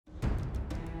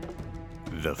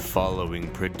The following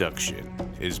production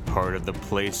is part of the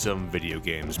Play Some Video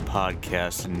Games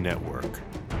podcast network.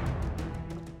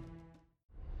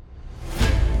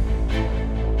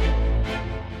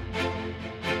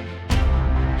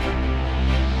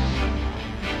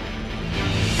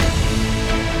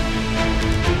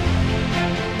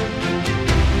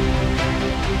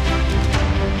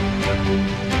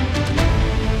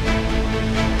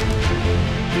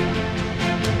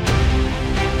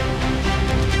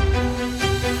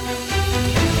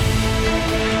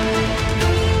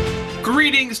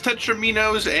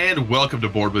 Tetraminos, and welcome to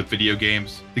Board with Video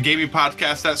Games, the gaming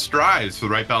podcast that strives for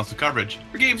the right balance of coverage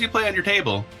for games you play on your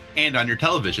table and on your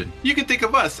television. You can think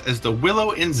of us as the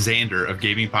Willow and Xander of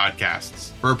gaming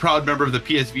podcasts. We're a proud member of the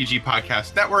PSVG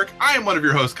Podcast Network. I am one of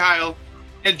your hosts, Kyle,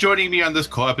 and joining me on this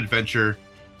co-op adventure,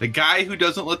 the guy who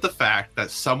doesn't let the fact that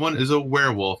someone is a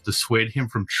werewolf dissuade him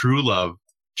from true love.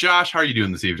 Josh, how are you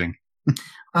doing this evening?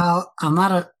 Well, I'm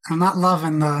not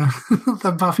loving the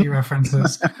the Buffy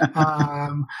references,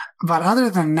 but other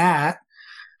than that,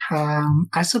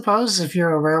 I suppose if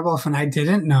you're a werewolf and I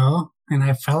didn't know and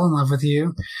I fell in love with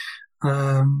you,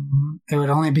 it would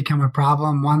only become a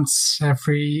problem once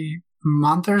every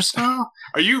month or so.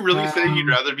 Are you really saying you'd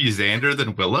rather be Xander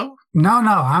than Willow? No,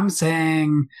 I'm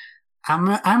saying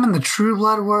I'm in the True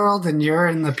Blood world and you're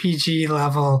in the PG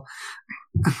level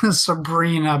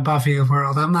Sabrina Buffy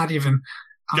world. I'm not even.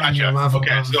 Gotcha.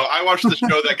 Okay, so I watched the show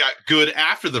that got good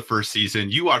after the first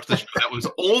season. You watched the show that was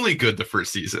only good the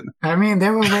first season. I mean, they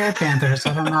were Red Panthers.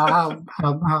 I don't know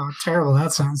how terrible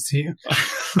that sounds to you.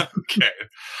 Okay.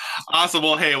 Awesome.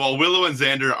 Well, Willow and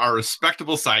Xander are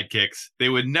respectable sidekicks. They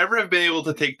would never have been able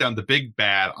to take down the big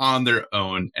bad on their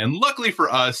own. And luckily for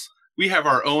us, we have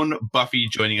our own Buffy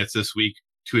joining us this week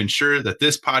to ensure that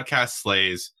this podcast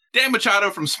slays. Dan Machado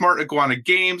from Smart Iguana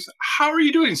Games. How are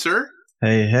you doing, sir?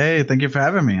 Hey, thank you for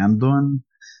having me. I'm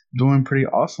doing pretty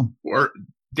awesome.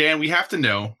 Dan, we have to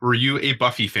know, were you a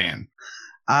Buffy fan?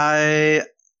 I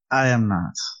am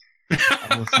not.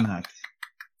 I was not.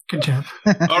 Good job.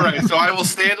 All right, so I will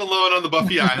stand alone on the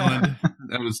Buffy Island.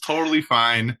 That was totally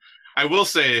fine. I will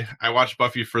say I watched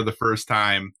Buffy for the first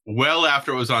time well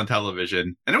after it was on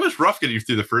television, and it was rough getting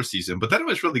through the first season, but then it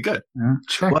was really good. Yeah.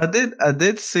 Sure. Well, I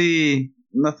did see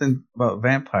nothing about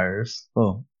vampires.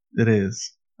 Well, it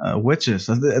is. Witches.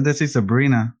 I did see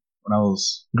Sabrina when I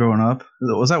was growing up.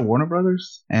 Was that Warner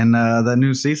Brothers? And that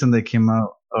new season that came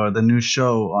out, or the new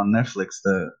show on Netflix,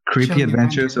 The Creepy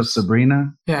Adventures of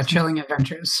Sabrina. Yeah, Chilling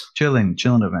Adventures. Chilling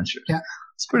Adventures. Yeah.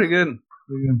 It's pretty good.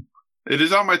 It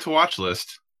is on my to-watch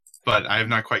list, but I have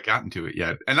not quite gotten to it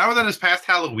yet. And now that it's past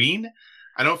Halloween,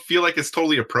 I don't feel like it's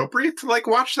totally appropriate to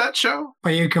watch that show.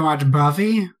 But you can watch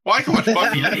Buffy? Well, I can watch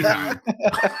Buffy anytime.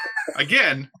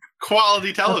 Again,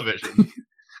 quality television.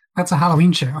 That's a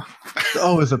Halloween show. It's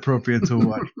always appropriate to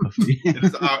watch Buffy.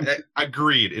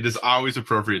 Agreed. It is always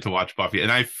appropriate to watch Buffy. And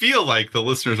I feel like the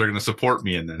listeners are going to support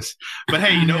me in this. But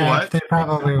hey, you know what? They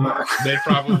probably will. They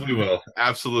probably will.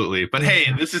 Absolutely. But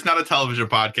hey, this is not a television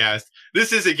podcast.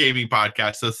 This is a gaming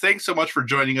podcast. So thanks so much for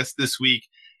joining us this week.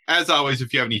 As always,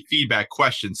 if you have any feedback,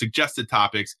 questions, suggested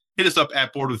topics, hit us up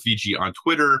at Board with VG on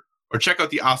Twitter. Or check out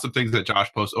the awesome things that Josh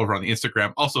posts over on the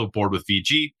Instagram, also Board with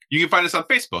VG. You can find us on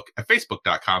Facebook at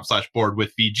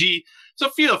facebook.com/boardwithvg. So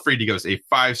feel free to give us a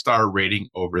 5-star rating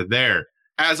over there.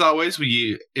 As always,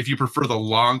 if you prefer the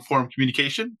long form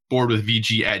communication,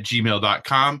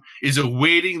 boardwithvg@gmail.com is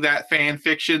awaiting that fan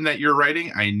fiction that you're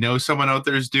writing. I know someone out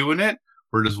there is doing it.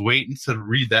 We're just waiting to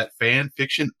read that fan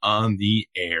fiction on the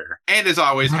air. And as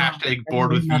always, hashtag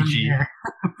Board with VG.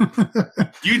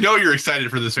 You know you're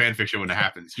excited for this fan fiction when it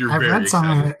happens. You're very excited.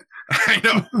 Some of it. I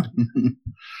know.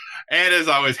 And as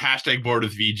always, hashtag Board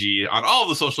with VG on all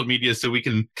the social media so we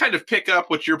can kind of pick up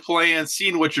what you're playing,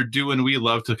 seeing what you're doing. We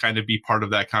love to kind of be part of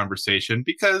that conversation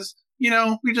because,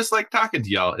 we just like talking to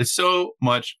y'all. It's so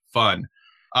much fun.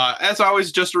 As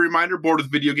always, just a reminder, Board with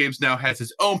Video Games now has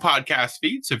its own podcast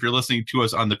feed. So if you're listening to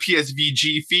us on the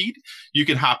PSVG feed, you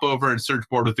can hop over and search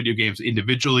Board with Video Games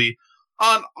individually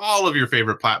on all of your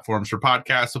favorite platforms for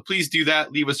podcasts. So please do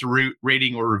that. Leave us a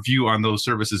rating or review on those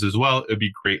services as well. It would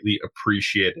be greatly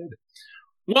appreciated.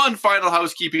 One final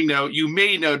housekeeping note. You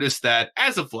may notice that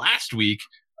as of last week,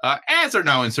 ads are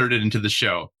now inserted into the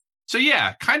show. So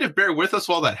yeah, kind of bear with us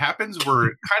while that happens. We're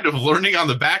kind of learning on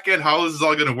the back end how this is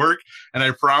all going to work. And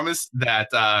I promise that,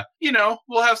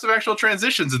 we'll have some actual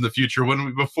transitions in the future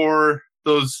before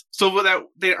those, so that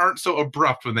they aren't so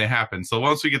abrupt when they happen. So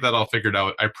once we get that all figured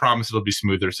out, I promise it'll be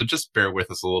smoother. So just bear with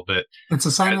us a little bit. It's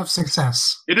a sign of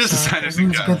success. It is a sign of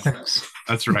success. Good things.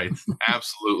 That's right.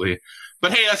 Absolutely.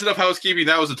 But hey, that's enough housekeeping.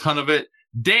 That was a ton of it.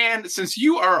 Dan, since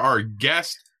you are our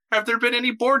guest, have there been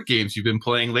any board games you've been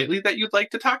playing lately that you'd like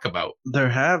to talk about? There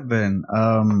have been.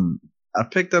 I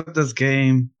picked up this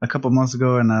game a couple months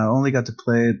ago, and I only got to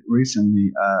play it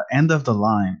recently. End of the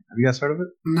Line. Have you guys heard of it?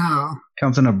 No.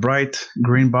 Comes in a bright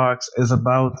green box. Is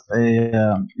about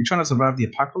you're trying to survive the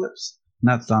apocalypse.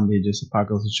 Not zombie, just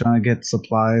apocalypse. You're trying to get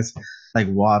supplies like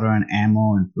water and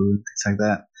ammo and food, things like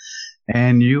that.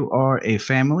 And you are a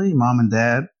family, mom and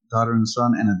dad, daughter and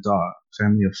son, and a dog.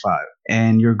 Family of 5.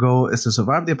 And your goal is to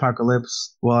survive the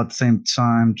apocalypse while at the same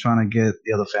time trying to get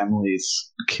the other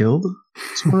families killed,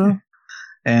 sort of.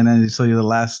 And then so you're the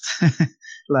last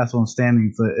one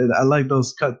standing. So I like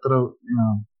those cutthroat,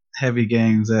 heavy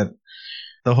games that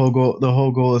the whole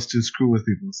goal is to screw with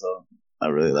people. So I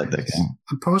really like that game.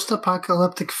 A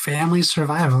post-apocalyptic family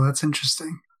survival. That's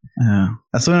interesting. Yeah.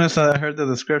 As soon as I heard the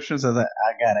descriptions, I was like,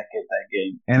 I gotta get that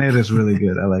game, and it is really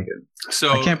good. I like it. So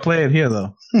I can't play it here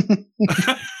though.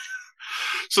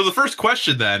 So the first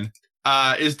question then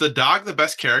is the dog the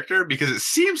best character? Because it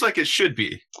seems like it should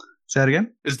be. Say that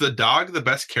again? Is the dog the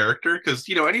best character? Because,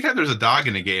 anytime there's a dog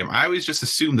in a game, I always just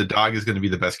assume the dog is going to be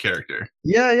the best character.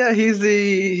 Yeah. He's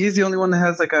the only one that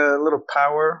has like a little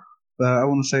power. I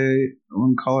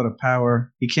wouldn't call it a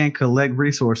power. He can't collect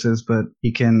resources, but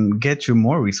he can get you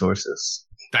more resources.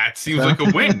 That seems like a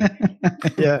win.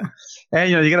 Yeah. And,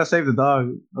 you got to save the dog.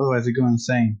 Otherwise, you go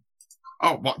insane.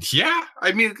 Oh, well, yeah.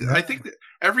 I mean, yeah. I think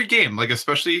every game, like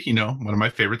especially, one of my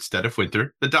favorites, Dead of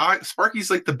Winter, the dog, Sparky's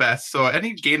like the best. So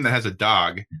any game that has a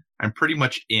dog, I'm pretty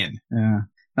much in. Yeah.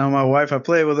 Now, my wife, I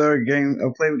play with games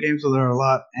with her a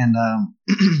lot. And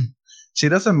she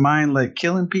doesn't mind like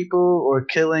killing people or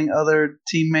killing other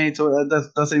teammates. Or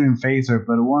that doesn't even faze her.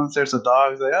 But once there's a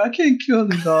dog, it's like, I can't kill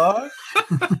the dog.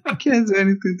 I can't do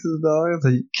anything to the dog. It's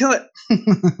like, kill it.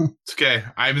 It's okay.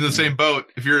 I'm in the same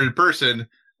boat. If you're a person,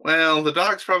 well, the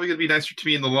dog's probably going to be nicer to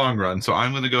me in the long run. So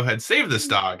I'm going to go ahead and save this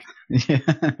dog. Yeah.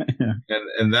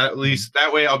 And that, at least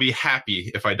that way I'll be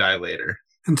happy if I die later.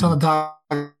 Until the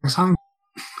dog's hungry.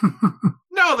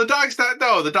 No, the dog's not.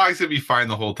 No, the dog's going to be fine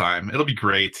the whole time. It'll be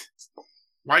great.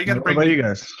 Why you got to bring? What about you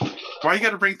guys? Why you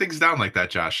got to bring things down like that,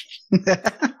 Josh?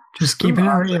 Just keeping it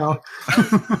real.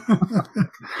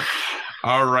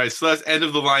 All right, so that's End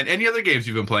of the Line. Any other games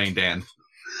you've been playing, Dan?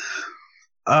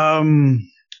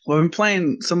 Well, I've been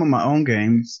playing some of my own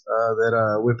games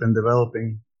that we've been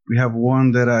developing. We have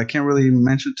one that I can't really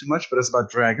mention too much, but it's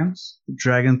about dragons,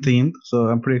 dragon themed. So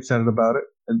I'm pretty excited about it.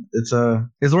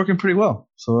 It's working pretty well.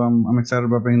 So I'm excited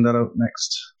about bringing that out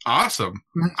next. Awesome.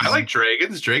 I like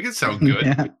dragons. Dragons sound good.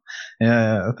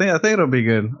 Yeah. I think it'll be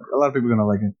good. A lot of people are gonna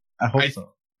like it. I hope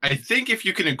so. I think if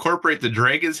you can incorporate the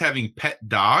dragons having pet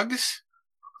dogs,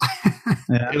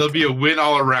 it'll be a win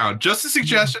all around. Just a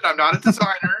suggestion. I'm not a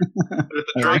designer, but if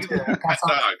the dragons have pet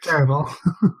dogs, terrible.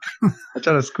 I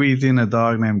try to squeeze in a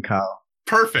dog named Kyle.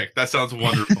 Perfect. That sounds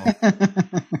wonderful.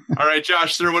 All right,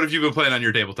 Josh, sir, what have you been playing on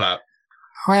your tabletop?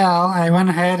 Well, I went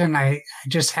ahead and I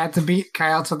just had to beat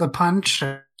Kyle to the punch.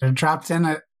 I dropped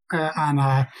in on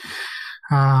a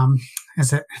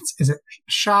is it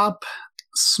Shop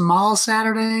Small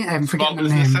Saturday? I'm forgetting the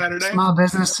name. Small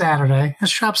Business Saturday.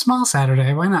 It's Shop Small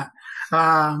Saturday. Why not?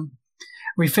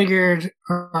 We figured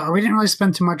we didn't really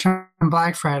spend too much on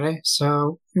Black Friday,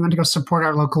 so we went to go support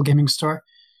our local gaming store.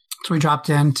 So we dropped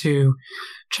in to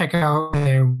check out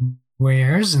their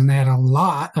wares, and they had a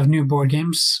lot of new board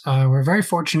games. We're very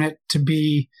fortunate to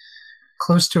be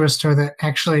close to a store that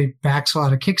actually backs a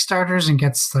lot of Kickstarters and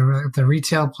gets the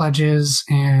retail pledges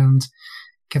and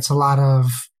gets a lot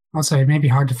of, I'll say, maybe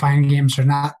hard to find games or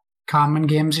not common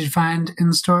games you'd find in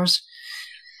the stores.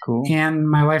 Cool. And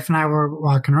my wife and I were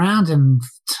walking around, and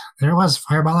there was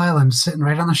Fireball Island sitting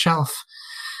right on the shelf.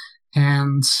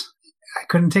 And I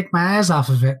couldn't take my eyes off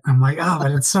of it. I'm like, oh,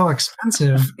 but it's so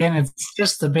expensive, and it's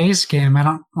just the base game. I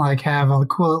don't have all the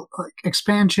cool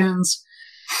expansions.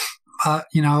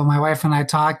 My wife and I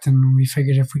talked, and we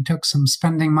figured if we took some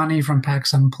spending money from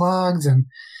PAX Unplugged and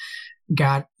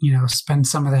got spend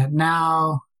some of that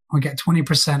now, we get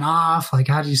 20% off. Like,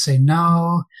 how do you say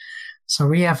no? So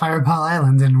we have Fireball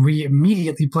Island, and we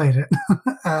immediately played it.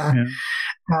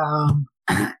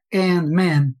 And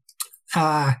man.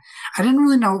 I didn't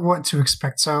really know what to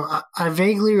expect, so I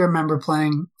vaguely remember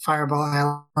playing Fireball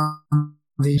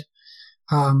Island,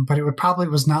 but it probably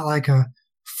was not like a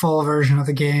full version of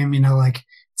the game, like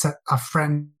it's at a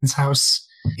friend's house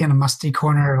in a musty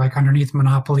corner, like underneath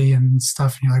Monopoly and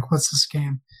stuff, and you're like, what's this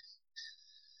game?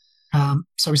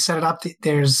 So we set it up.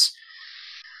 There's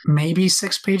maybe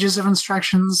 6 pages of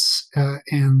instructions,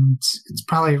 and it's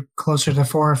probably closer to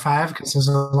 4 or 5 because there's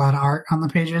a lot of art on the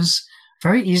pages.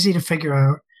 Very easy to figure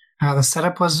out. The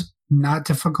setup was not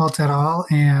difficult at all,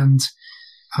 and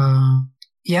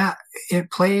Yeah,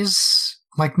 it plays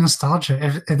like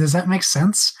nostalgia. Does that make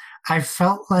sense? I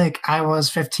felt like I was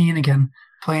 15 again,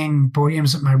 playing board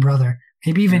games with my brother,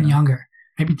 maybe even younger,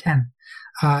 maybe 10.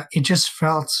 It just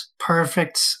felt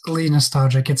perfectly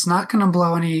nostalgic. It's not going to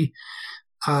blow any.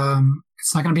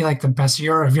 It's not going to be like the best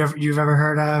Euro you've ever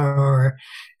heard of, or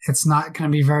it's not going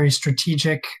to be very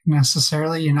strategic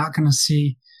necessarily. You're not going to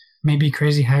see maybe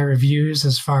crazy high reviews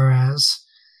as far as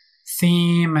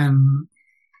theme, and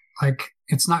like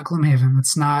it's not Gloomhaven,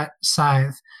 it's not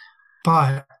Scythe,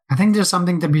 but I think there's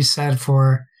something to be said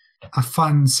for a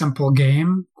fun, simple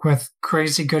game with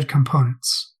crazy good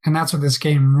components, and that's what this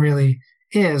game really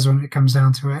is when it comes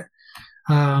down to it.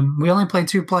 We only play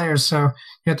 2 players, so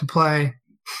you have to play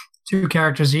 2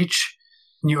 characters each,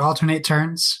 and you alternate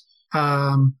turns.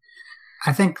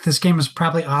 I think this game is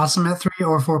probably awesome at 3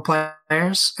 or 4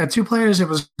 players. At 2 players, it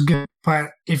was good.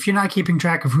 But if you're not keeping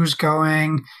track of who's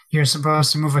going, you're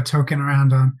supposed to move a token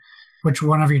around on which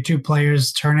one of your 2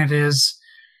 players' turn it is.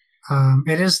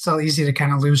 It is still easy to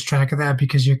kind of lose track of that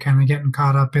because you're kind of getting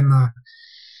caught up in the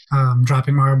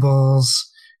dropping marbles,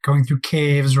 going through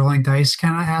caves, rolling dice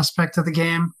kind of aspect of the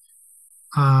game.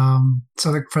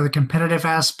 For the competitive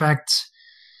aspect,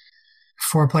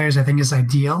 4 players I think is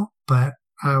ideal, but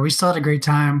we still had a great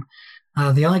time.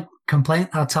 The only complaint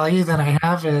I'll tell you that I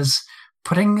have is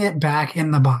putting it back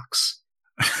in the box.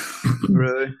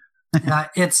 Really?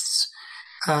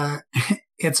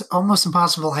 It's almost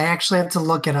impossible. I actually have to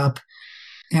look it up,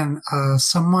 and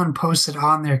someone posted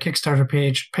on their Kickstarter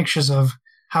page pictures of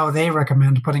how they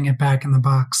recommend putting it back in the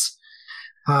box.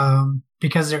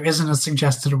 Because there isn't a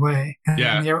suggested way.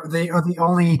 And the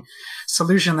only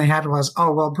solution they had was,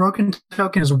 Broken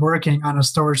Token is working on a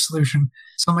storage solution.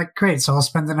 So I'm like, great. So I'll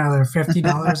spend another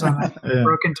 $50 on a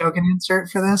Broken Token insert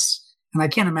for this. And I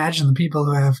can't imagine the people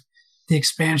who have the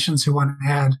expansions who want to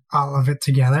add all of it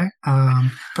together.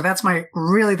 But that's my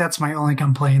only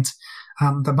complaint.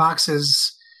 The box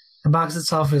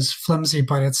itself is flimsy,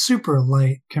 but it's super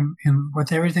light. And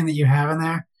with everything that you have in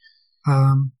there,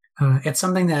 it's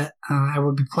something that I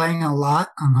would be playing a lot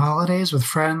on holidays with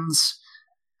friends,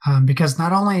 because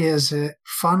not only is it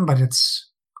fun, but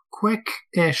it's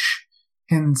quick-ish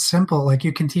and simple. Like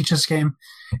you can teach this game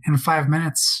in 5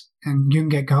 minutes and you can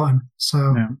get going.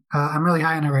 So I'm really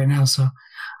high on it right now. So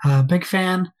big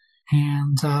fan,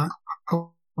 and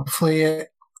hopefully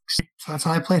so that's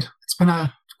all I played. It's been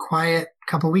a quiet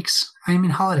couple weeks. I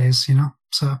mean holidays,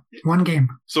 so 1 game.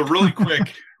 So really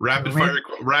quick, rapid fire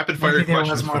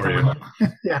questions for you.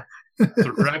 Yeah.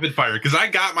 So rapid fire, because I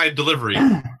got my delivery,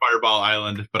 Fireball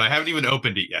Island, but I haven't even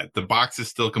opened it yet. The box is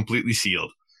still completely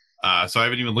sealed. So I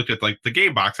haven't even looked at like the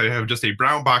game box. I have just a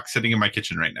brown box sitting in my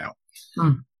kitchen right now.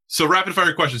 So rapid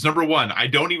fire questions. Number 1, I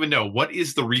don't even know. What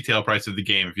is the retail price of the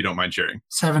game, if you don't mind sharing?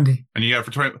 $70. And you got it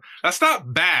for 20. That's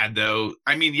not bad though.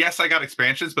 I mean, yes, I got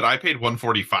expansions, but I paid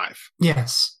 $145.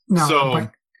 Yes. No,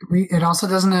 but it also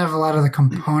doesn't have a lot of the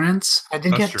components. I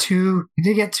did get 2 of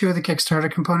the Kickstarter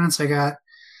components. I got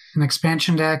an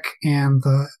expansion deck and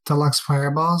the deluxe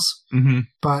fireballs.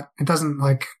 But it doesn't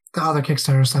like the other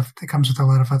Kickstarter stuff that comes with a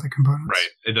lot of other components. Right.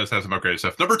 It does have some upgraded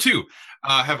stuff. Number 2,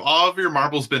 have all of your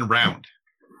marbles been round?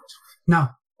 No.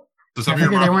 So I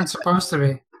figured they weren't supposed to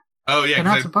be. Oh, yeah. They're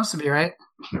not supposed to be, right?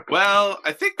 Well,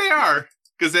 I think they are.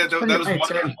 Because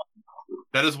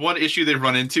that is one issue they've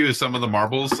run into, is some of the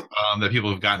marbles that people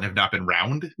have gotten have not been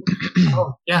round.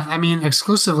 Oh, yeah. I mean,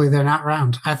 exclusively, they're not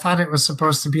round. I thought it was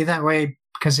supposed to be that way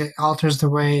because it alters the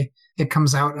way it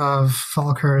comes out of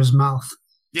Falker's mouth.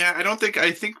 Yeah,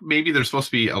 I think maybe they're supposed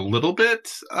to be a little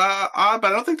bit odd,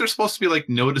 but I don't think they're supposed to be like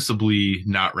noticeably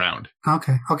not round.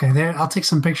 Okay. There, I'll take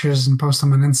some pictures and post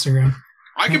them on Instagram.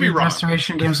 I could be wrong.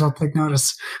 Restoration games will take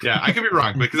notice. Yeah, I could be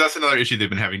wrong, because that's another issue they've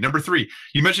been having. Number 3,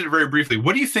 you mentioned it very briefly.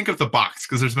 What do you think of the box?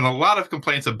 Because there's been a lot of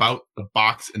complaints about the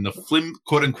box and the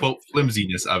quote unquote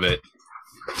flimsiness of it.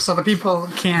 So the people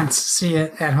can't see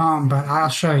it at home, but I'll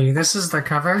show you. This is the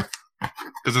cover.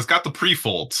 Because it's got the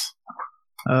pre-folds.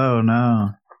 Oh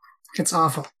no. It's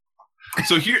awful.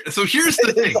 So here's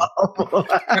the thing. But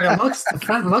the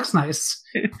front looks nice.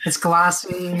 It's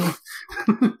glossy.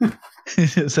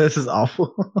 So this is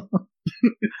awful.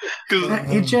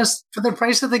 It just, for the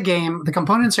price of the game, the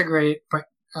components are great, but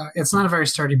it's not a very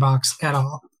sturdy box at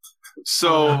all.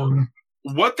 So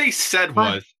what they said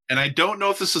was, and I don't know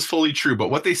if this is fully true, but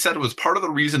what they said was part of the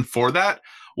reason for that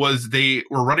was they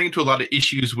were running into a lot of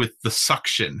issues with the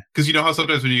suction. Because you know how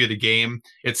sometimes when you get a game,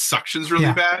 it suctions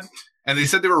really bad? And they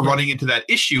said they were running into that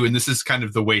issue, and this is kind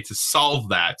of the way to solve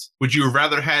that. Would you have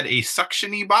rather had a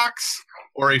suction-y box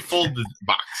or a folded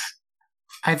box?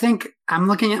 I think I'm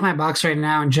looking at my box right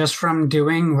now, and just from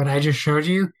doing what I just showed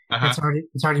you, it's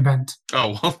already bent.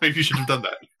 Oh, well, maybe you should have done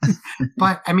that.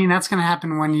 But I mean, that's going to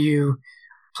happen when you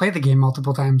play the game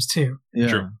multiple times too. Yeah.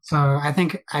 True. So I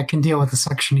think I can deal with the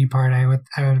sectiony part. I would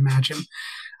imagine.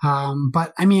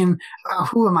 But I mean,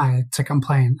 who am I to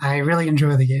complain? I really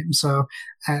enjoy the game. So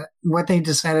what they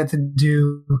decided to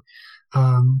do,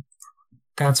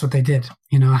 that's what they did.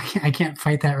 You know, I can't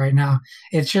fight that right now.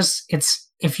 It's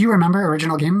if you remember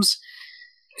original games,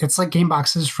 it's like game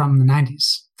boxes from the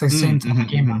 90s, the same type of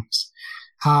game box.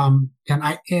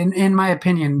 And in my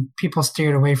opinion, people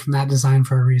steered away from that design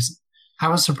for a reason. I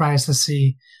was surprised to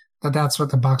see that that's what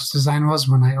the box design was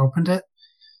when I opened it.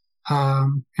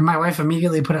 And my wife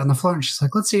immediately put it on the floor and she's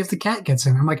like, let's see if the cat gets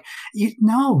in. I'm like,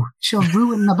 no, she'll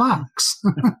ruin the box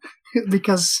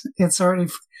because it's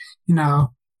already,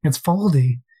 it's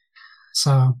foldy.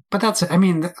 So, but that's it. I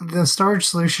mean, the storage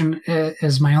solution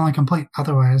is my only complaint.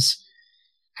 Otherwise,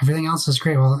 everything else is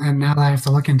great. Well, and now I have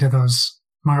to look into those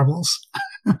marbles.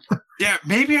 Yeah,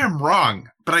 maybe I'm wrong,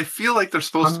 but I feel like they're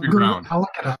supposed to be round. I'll look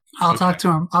it up. I'll talk to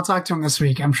him. I'll talk to him this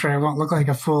week. I'm sure I won't look like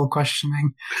a fool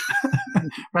questioning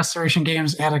Restoration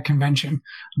Games at a convention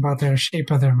about their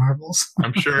shape of their marbles.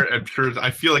 I'm sure.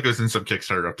 I feel like it was in some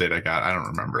Kickstarter update I got. I don't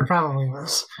remember. It probably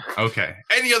was. Okay.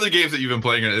 Any other games that you've been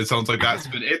playing? It sounds like that's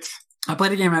been it. I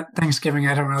played a game at Thanksgiving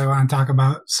I don't really want to talk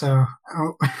about. So.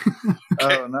 Oh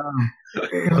no.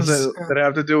 Did it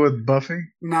have to do with Buffy?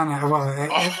 No.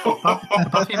 Well,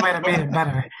 Buffy might have made it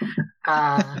better.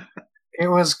 It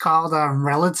was called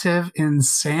Relative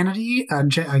Insanity,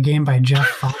 a game by Jeff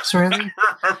Foxworthy.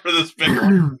 I remember this big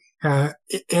one.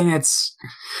 And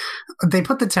they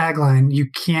put the tagline,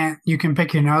 you can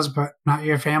pick your nose, but not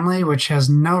your family, which has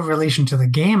no relation to the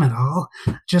game at all.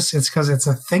 Just it's because it's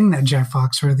a thing that Jeff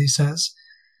Foxworthy says.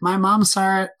 My mom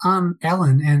saw it on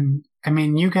Ellen, and I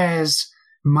mean, you guys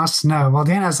must know. Well,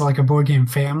 Dan has like a board game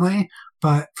family,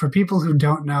 but for people who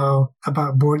don't know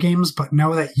about board games, but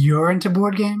know that you're into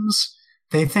board games,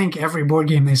 they think every board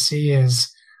game they see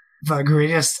is the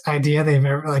greatest idea they've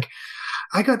ever, like,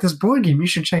 I got this board game, you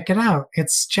should check it out.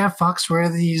 It's Jeff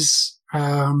Foxworthy's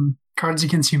Cards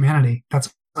Against Humanity.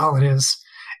 That's all it is.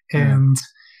 And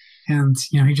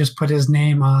he just put his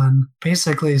name on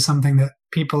basically something that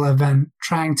people have been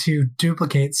trying to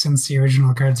duplicate since the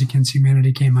original Cards Against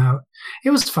Humanity came out.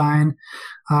 It was fine.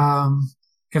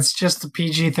 It's just the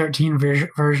PG-13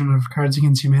 version of Cards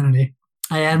Against Humanity.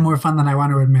 I had more fun than I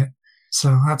want to admit.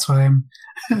 So that's why I'm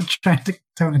trying to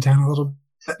tone it down a little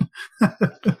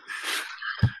bit.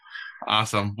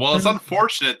 Awesome. Well, it's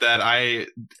unfortunate that I,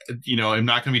 am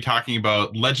not going to be talking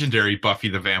about legendary Buffy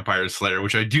the Vampire Slayer,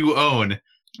 which I do own.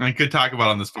 I could talk about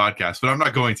on this podcast, but I'm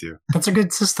not going to. That's a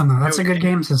good system, though. That's a good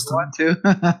game system. Want to?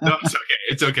 No, it's okay.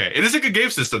 It's okay. It is a good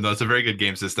game system, though. It's a very good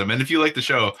game system. And if you like the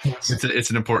show, yes. It's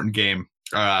an important game.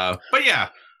 But yeah,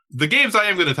 the games I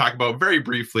am going to talk about very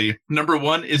briefly. Number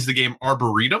one is the game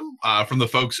Arboretum from the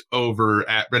folks over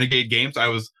at Renegade Games. I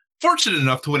was fortunate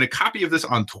enough to win a copy of this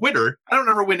on Twitter. I don't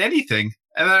ever win anything,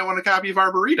 and then I won a copy of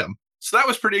Arboretum. So that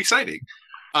was pretty exciting.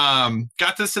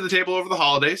 Got this to the table over the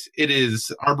holidays.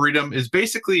 Arboretum is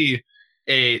basically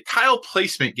a tile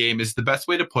placement game is the best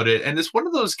way to put it. And it's one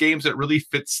of those games that really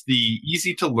fits the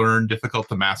easy to learn, difficult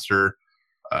to master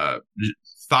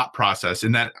thought process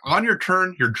in that on your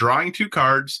turn, you're drawing 2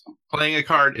 cards, playing a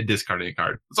card, and discarding a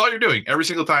card. That's all you're doing. Every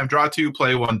single time, draw 2,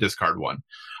 play 1, discard 1.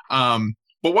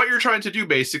 But what you're trying to do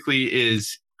basically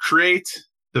is create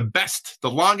the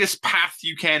longest path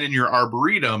you can in your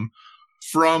Arboretum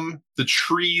from the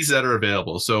trees that are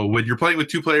available. So when you're playing with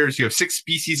 2 players, you have 6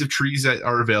 species of trees that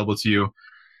are available to you.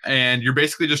 And you're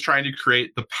basically just trying to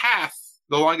create the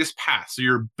longest path. So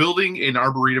you're building an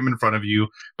Arboretum in front of you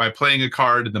by playing a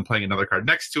card and then playing another card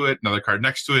next to it, another card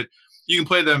next to it. You can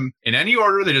play them in any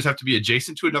order. They just have to be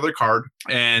adjacent to another card.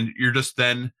 And you're just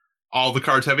then, all the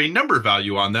cards have a number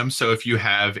value on them. So if you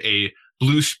have a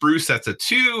blue spruce that's a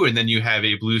 2, and then you have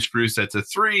a blue spruce that's a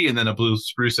 3, and then a blue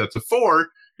spruce that's a 4,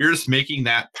 you're just making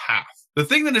that path. The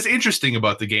thing that is interesting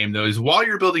about the game, though, is while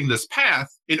you're building this path,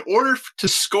 in order to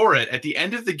score it at the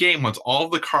end of the game, once all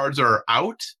the cards are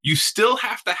out, you still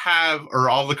have to have, or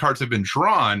all the cards have been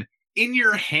drawn, in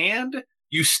your hand,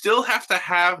 you still have to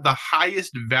have the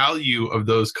highest value of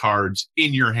those cards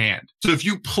in your hand. So if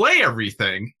you play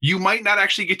everything, you might not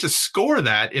actually get to score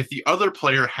that if the other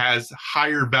player has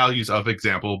higher values of,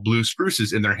 example, blue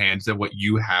spruces in their hands than what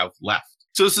you have left.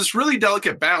 So it's this really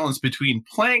delicate balance between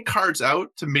playing cards out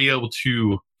to be able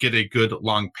to get a good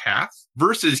long path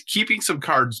versus keeping some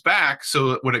cards back so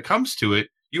that when it comes to it,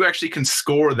 you actually can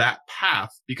score that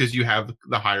path because you have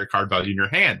the higher card value in your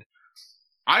hand.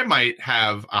 I might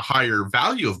have a higher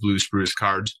value of Blue Spruce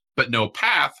cards, but no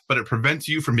path, but it prevents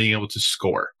you from being able to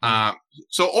score.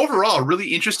 So overall, a really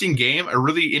interesting game, a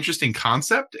really interesting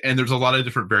concept, and there's a lot of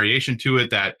different variation to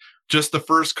it that just the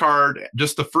first card,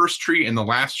 just the first tree and the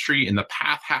last tree and the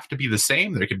path have to be the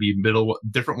same. There could be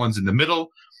different ones in the middle.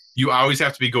 You always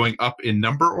have to be going up in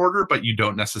number order, but you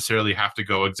don't necessarily have to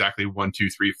go exactly 1, 2,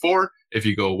 3, 4. If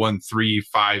you go 1, 3,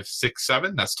 5, 6,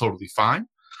 7, that's totally fine.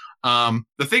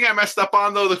 The thing I messed up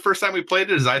on, though, the first time we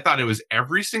played it is I thought it was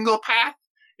every single path.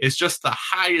 It's just the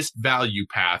highest value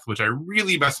path, which I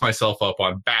really messed myself up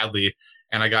on badly,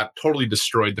 and I got totally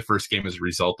destroyed the first game as a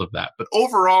result of that. But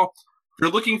overall, if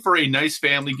you're looking for a nice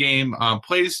family game,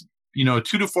 plays 2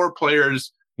 to 4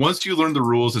 players. Once you learn the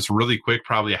rules, it's really quick,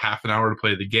 probably a half an hour to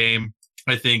play the game.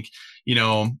 I think,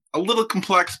 a little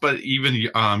complex, but even,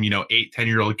 8,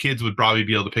 10-year-old kids would probably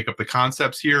be able to pick up the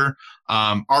concepts here.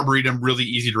 Arboretum, really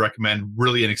easy to recommend,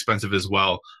 really inexpensive as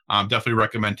well. Definitely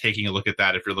recommend taking a look at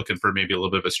that if you're looking for maybe a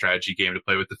little bit of a strategy game to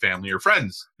play with the family or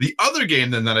friends. The other game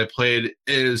then that I played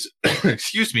is,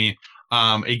 excuse me,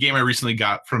 a game I recently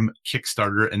got from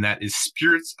Kickstarter, and that is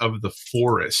Spirits of the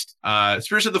Forest.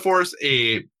 Spirits of the Forest,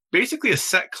 basically a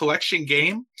set collection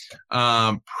game.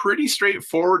 Pretty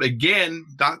straightforward. Again,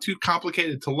 not too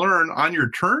complicated to learn. On your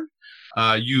turn,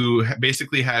 you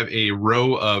basically have a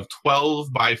row of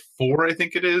 12 by 4, I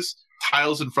think it is,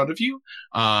 tiles in front of you.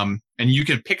 And you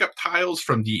can pick up tiles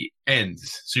from the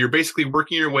ends. So you're basically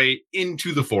working your way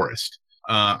into the forest.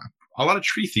 A lot of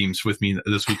tree themes with me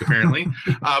this week, apparently.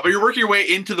 But you're working your way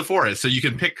into the forest. So you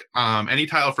can pick any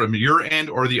tile from your end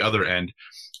or the other end.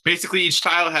 Basically, each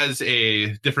tile has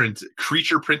a different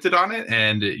creature printed on it,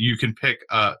 and you can pick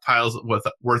tiles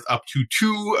worth up to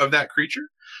 2 of that creature.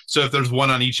 So if there's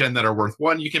 1 on each end that are worth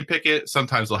 1, you can pick it.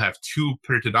 Sometimes they'll have 2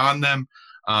 printed on them,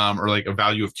 or like a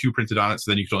value of 2 printed on it,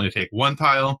 so then you can only take 1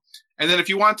 tile. And then if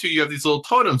you want to, you have these little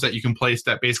totems that you can place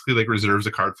that basically like reserves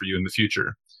a card for you in the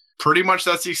future. Pretty much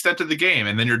that's the extent of the game.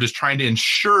 And then you're just trying to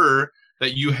ensure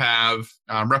that you have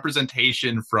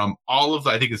representation from all of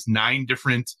I think it's 9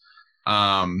 different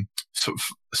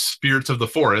spirits of the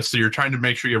forest. So you're trying to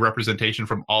make sure you have representation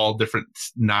from all different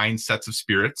 9 sets of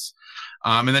spirits.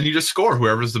 And then you just score.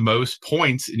 Whoever's the most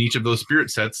points in each of those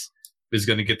spirit sets is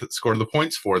going to get the score the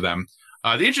points for them.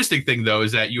 The interesting thing, though,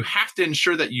 is that you have to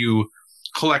ensure that you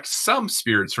collect some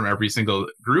spirits from every single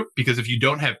group, because if you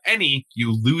don't have any,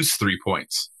 you lose 3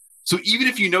 points. So even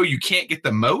if you can't get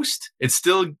the most,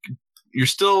 you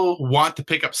still want to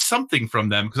pick up something from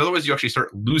them, because otherwise you actually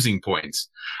start losing points.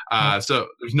 So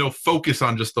there's no focus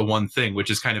on just the one thing, which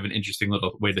is kind of an interesting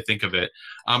little way to think of it.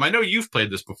 I know you've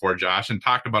played this before, Josh, and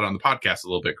talked about it on the podcast a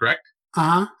little bit, correct?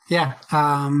 Yeah.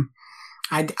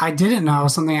 I didn't know,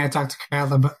 something I talked to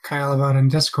Kyle about in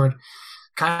Discord.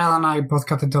 Kyle and I both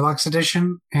got the deluxe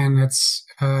edition, and it's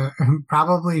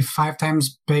probably 5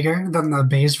 times bigger than the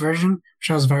base version, which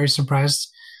I was very surprised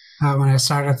when I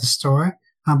started at the store.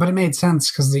 But it made sense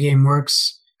because the game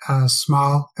works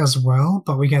small as well.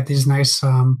 But we got these nice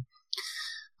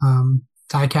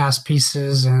die-cast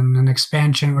pieces and an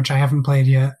expansion, which I haven't played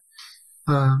yet.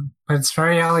 But it's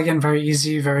very elegant, very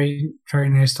easy, very, very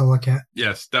nice to look at.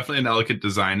 Yes, definitely an elegant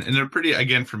design. And they're pretty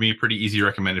easy to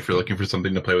recommend if you're looking for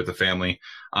something to play with the family.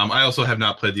 I also have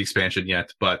not played the expansion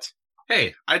yet, but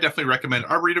hey, I definitely recommend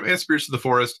Arboretum and Spirits of the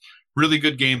Forest. Really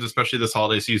good games, especially this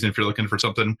holiday season, if you're looking for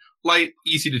something light,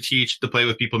 easy to teach, to play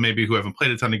with people maybe who haven't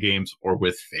played a ton of games, or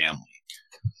with family.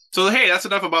 So, hey, that's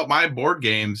enough about my board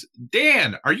games.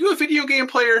 Dan, are you a video game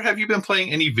player? Have you been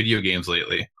playing any video games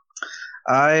lately?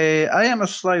 I am a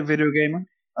slight video gamer.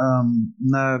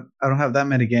 I don't have that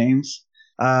many games.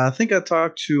 I think I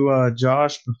talked to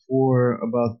Josh before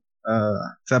about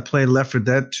I played Left 4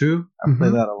 Dead 2. I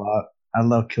play that a lot. I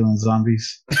love killing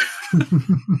zombies.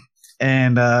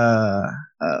 And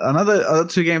other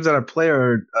 2 games that I play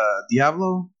are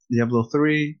Diablo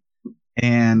 3,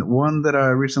 and one that I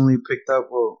recently picked up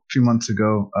a few months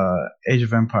ago, Age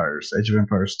of Empires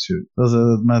 2. Those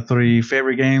are my 3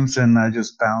 favorite games, and I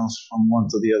just bounce from one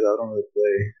to the other. I don't really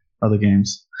play other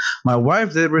games. My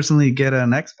wife did recently get an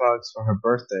Xbox for her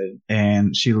birthday,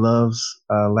 and she loves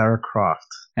Lara Croft,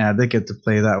 and I did get to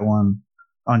play that one.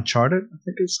 Uncharted, I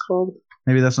think it's called.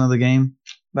 Maybe that's another game.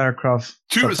 Lara Croft.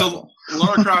 So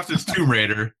Lara Croft is Tomb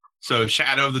Raider. So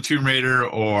Shadow of the Tomb Raider,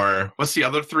 or what's the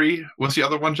other 3? What's the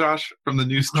other one, Josh, from the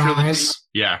new trilogy? Rise.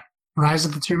 Yeah. Rise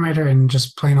of the Tomb Raider and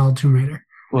just plain old Tomb Raider.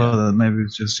 Well, maybe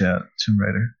it's just, Tomb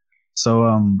Raider. So,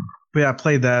 but yeah, I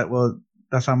played that. Well,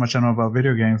 that's how much I know about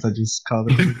video games. I just call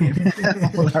it video game.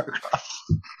 Lara Croft.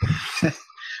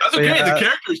 That's okay. The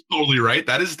character's totally right.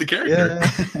 That is the character.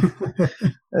 Yeah.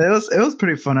 It was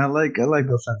pretty fun. I like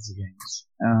those types of games.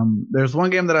 There's one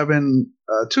game that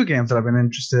two games that I've been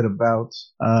interested about.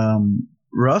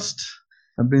 Rust.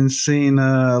 I've been seeing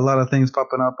a lot of things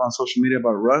popping up on social media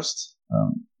about Rust,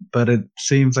 but it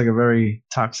seems like a very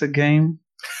toxic game.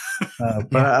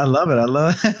 But I love it. I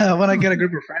love when I get a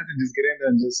group of friends and just get in there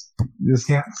and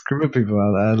just screw with people.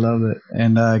 I love it.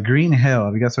 And Green Hell.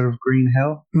 Have you guys heard of Green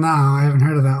Hell? No, I haven't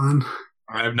heard of that one.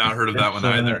 I have not heard of that one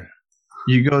either.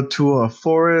 You go to a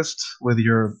forest with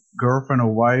your girlfriend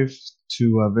or wife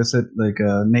to visit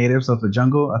natives of the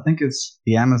jungle. I think it's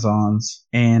the Amazons,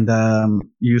 and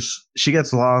she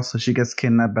gets lost, so she gets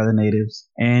kidnapped by the natives,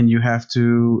 and you have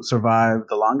to survive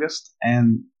the longest.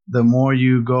 And the more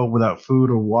you go without food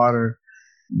or water,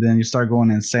 then you start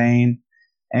going insane.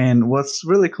 And what's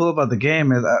really cool about the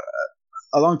game is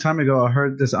a long time ago I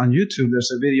heard this on YouTube.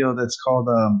 There's a video that's called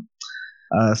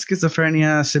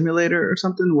Schizophrenia Simulator or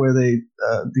something, where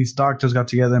these doctors got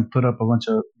together and put up a bunch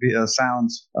of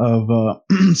sounds of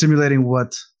simulating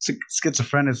what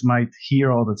schizophrenics might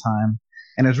hear all the time.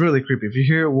 And it's really creepy. If you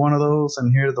hear one of those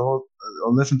and hear the whole,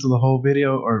 or listen to the whole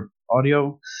video or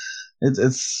audio,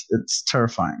 it's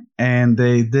terrifying. And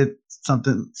they did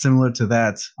something similar to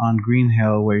that on Green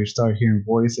Hell, where you start hearing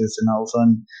voices, and all of a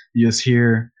sudden you just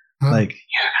hear like,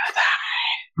 "You're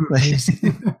gonna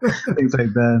die," things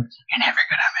like that. "You're never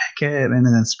gonna make it," and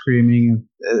then screaming.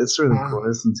 It's really cool.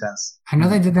 It's intense. I know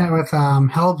they did that with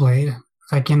Hellblade,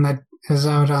 like game that is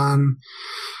out on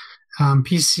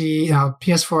PC,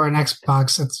 PS4, and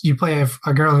Xbox. You play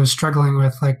a girl who's struggling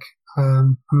with a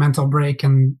mental break,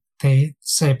 and they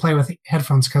say play with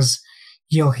headphones because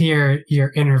you'll hear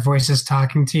your inner voices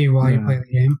talking to you while you play the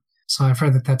game. So I've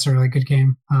heard that that's a really good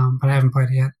game, but I haven't played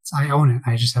it yet. I own it.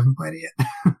 I just haven't played it yet.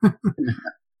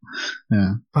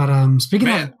 Yeah. But speaking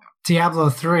of Diablo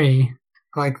 3,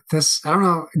 like this, I don't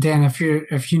know, Dan, if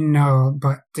you know,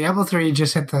 but Diablo 3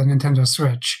 just hit the Nintendo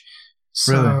Switch.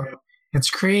 So really? It's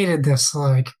created this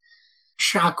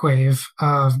shockwave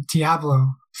of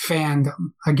Diablo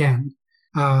fandom again.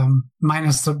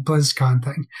 Minus the BlizzCon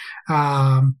thing.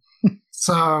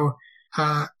 So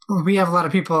we have a lot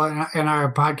of people in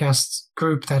our podcast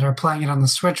group that are playing it on the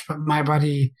Switch, but my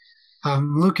buddy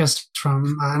Lucas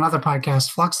from another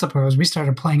podcast, Fluxtapose, we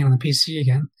started playing it on the PC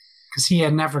again because he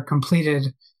had never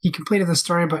completed the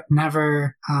story but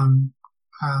never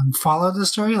followed the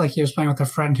story. Like he was playing with a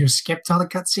friend who skipped all the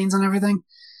cutscenes and everything.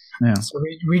 Yeah. So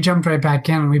we jumped right back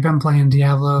in. We've been playing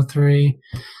Diablo 3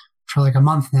 for a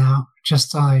month now,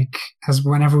 just as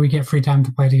whenever we get free time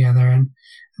to play together. And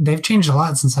they've changed a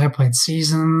lot since I played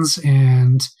seasons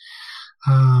and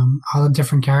all the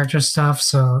different character stuff.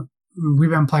 So we've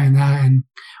been playing that, and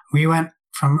we went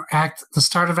from the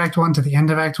start of Act 1 to the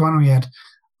end of Act 1.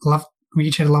 We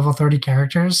each had level 30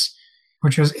 characters,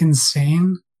 which was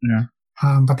insane. Yeah.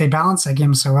 But they balance that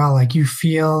game so well. You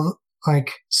feel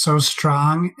so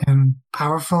strong and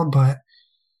powerful, but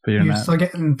you're still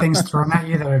getting things thrown at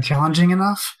you that are challenging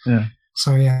enough. Yeah.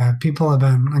 So yeah,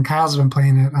 and Kyle's been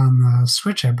playing it on the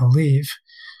Switch, I believe.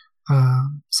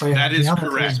 So yeah, that is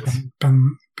correct.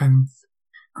 Been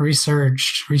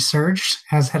resurged,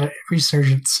 has had a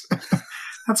resurgence.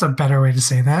 That's a better way to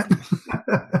say that.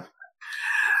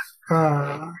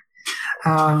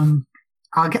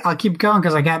 I'll keep going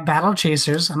because I got Battle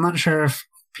Chasers. I'm not sure if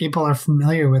people are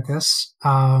familiar with this.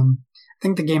 I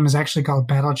think the game is actually called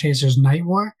Battle Chasers Night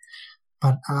War,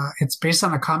 but it's based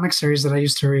on a comic series that I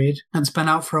used to read. It's been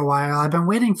out for a while. I've been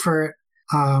waiting for it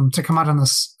to come out on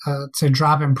this to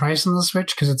drop in price on the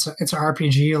Switch because it's an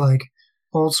RPG,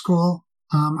 old school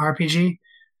RPG,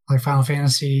 like Final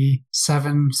Fantasy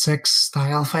 7, 6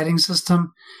 style fighting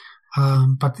system.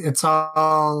 But it's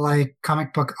all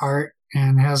comic book art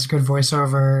and has good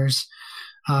voiceovers.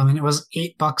 And it was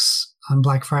 $8 on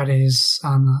Black Fridays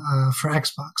for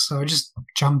Xbox. So I just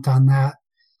jumped on that.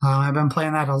 I've been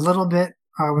playing that a little bit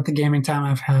with the gaming time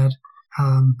I've had.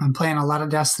 I'm playing a lot of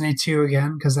Destiny 2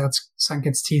 again because that's sunk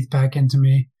its teeth back into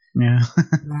me. Yeah.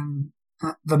 And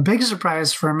the big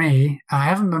surprise for me, I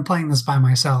haven't been playing this by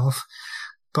myself,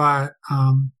 but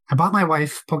I bought my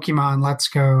wife Pokemon Let's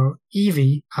Go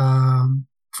Eevee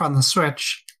from the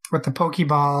Switch with the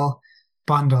Pokeball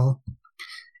bundle.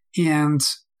 And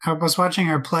I was watching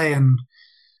her play, and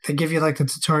they give you the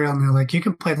tutorial, and they're you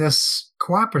can play this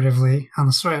cooperatively on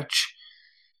the Switch.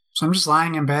 So I'm just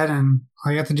lying in bed, and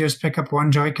all you have to do is pick up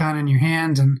one Joy-Con in your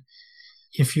hand, and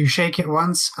if you shake it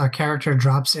once, a character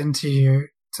drops into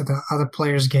the other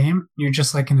player's game. You're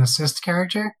just an assist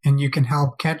character, and you can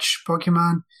help catch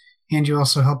Pokemon, and you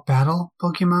also help battle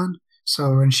Pokemon.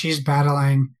 So when she's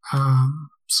battling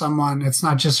someone, it's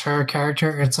not just her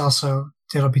character,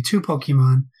 it'll be two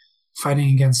Pokemon fighting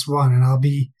against one, and I'll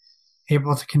be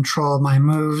able to control my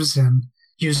moves and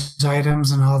use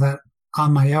items and all that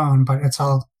on my own, but it's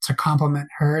all to complement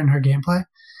her and her gameplay.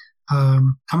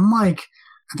 I'm like,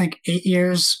 I think 8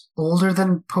 years older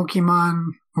than Pokemon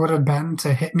would have been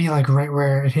to hit me like right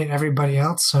where it hit everybody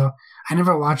else. So I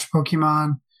never watched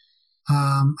Pokemon.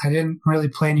 I didn't really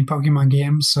play any Pokemon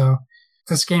games, so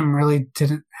this game really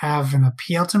didn't have an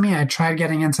appeal to me. I tried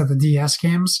getting into the DS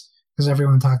games because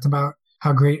everyone talked about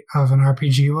how great of an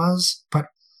RPG was, but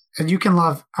you can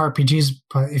love RPGs,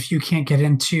 but if you can't get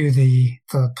into the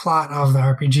plot of the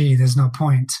RPG, there's no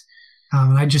point.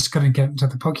 And I just couldn't get into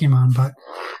the Pokemon, but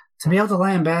to be able to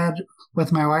lay in bed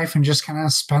with my wife and just kind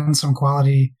of spend some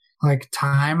quality like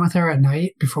time with her at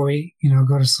night before we,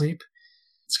 go to sleep,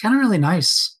 it's kind of really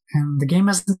nice. And the game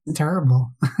isn't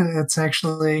terrible. It's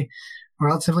actually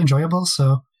relatively enjoyable.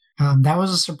 So that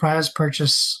was a surprise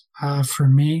purchase for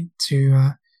me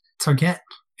to get.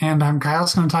 And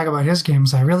Kyle's going to talk about his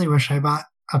games. I really wish I bought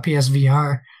a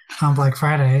PSVR on Black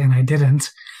Friday, and I didn't,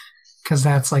 because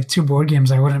that's like 2 board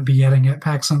games I wouldn't be getting at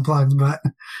PAX Unplugged. But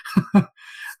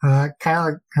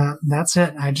Kyle, that's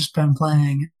it. I just been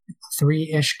playing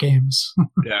 3-ish games.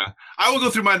 Yeah. I will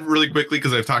go through mine really quickly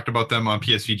because I've talked about them on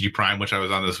PSVG Prime, which I was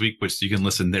on this week, which you can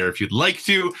listen there if you'd like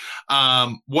to.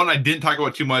 One I didn't talk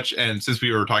about too much, and since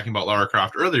we were talking about Lara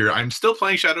Croft earlier, I'm still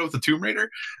playing Shadow of the Tomb Raider.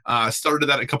 Started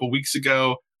that a couple weeks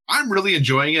ago. I'm really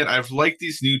enjoying it. I've liked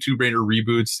these new Tomb Raider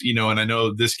reboots, and I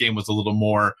know this game was a little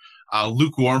more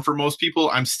lukewarm for most people.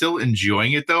 I'm still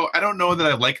enjoying it, though. I don't know that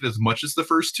I like it as much as the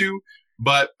first 2,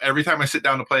 but every time I sit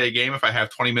down to play a game, if I have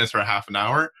 20 minutes or a half an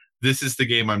hour, this is the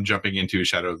game I'm jumping into,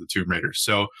 Shadow of the Tomb Raider.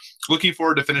 So looking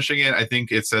forward to finishing it. I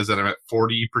think it says that I'm at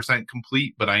 40%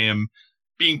 complete, but I am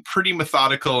being pretty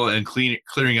methodical and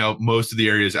clearing out most of the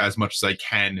areas as much as I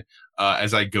can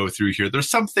as I go through here. There's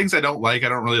some things I don't like. I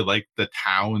don't really like the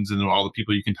towns and all the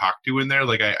people you can talk to in there.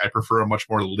 Like I prefer a much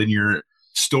more linear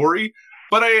story.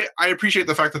 But I appreciate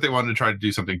the fact that they wanted to try to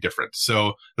do something different.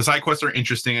 So the side quests are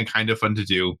interesting and kind of fun to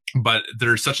do, but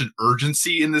there's such an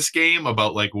urgency in this game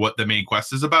about like what the main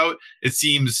quest is about. It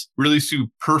seems really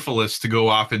superfluous to go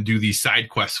off and do these side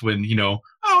quests when,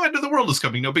 end of the world is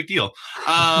coming, no big deal.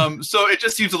 So it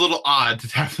just seems a little odd to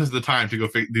have the time to go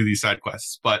do these side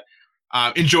quests, but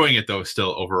enjoying it though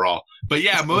still overall. But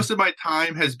yeah, most of my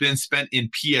time has been spent in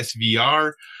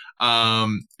PSVR.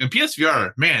 And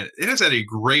PSVR, man, it has had a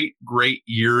great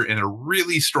year and a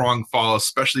really strong fall,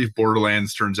 especially if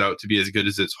Borderlands turns out to be as good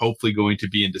as it's hopefully going to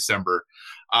be in December.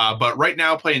 But right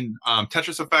now playing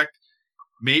Tetris Effect,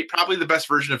 probably the best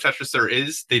version of Tetris there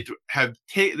is.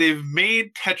 They've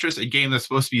made Tetris a game that's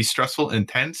supposed to be stressful and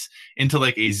intense into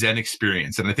like a Zen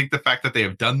experience. And I think the fact that they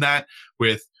have done that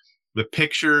with the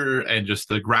picture and just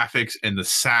the graphics and the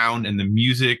sound and the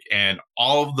music and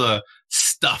all of the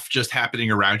stuff just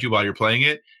happening around you while you're playing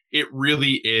it, it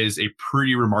really is a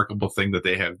pretty remarkable thing that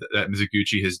that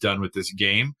Mizuguchi has done with this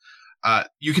game.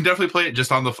 You can definitely play it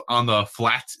just on the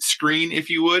flat screen if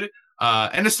you would.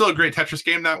 And it's still a great Tetris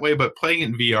game that way, but playing it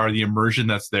in VR, the immersion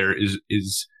that's there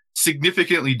is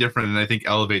significantly different, and I think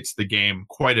elevates the game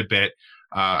quite a bit.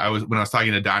 When I was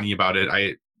talking to Donnie about it,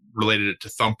 I related it to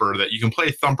Thumper, that you can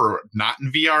play Thumper not in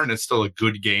VR and it's still a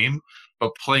good game,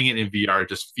 but playing it in VR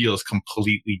just feels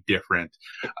completely different.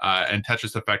 And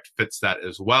Tetris Effect fits that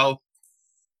as well.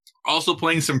 Also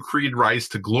playing some Creed Rise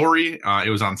to Glory. It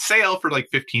was on sale for like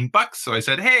 $15, so I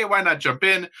said, hey, why not jump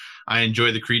in? I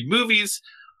enjoy the Creed movies.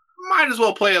 Might as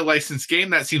well play a licensed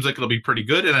game. That seems like it'll be pretty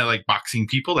good. And I like boxing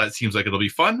people. That seems like it'll be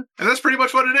fun. And that's pretty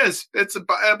much what it is. It's a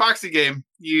boxing game.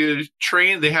 You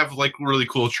train. They have like really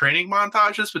cool training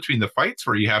montages between the fights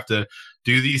where you have to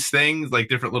do these things, like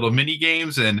different little mini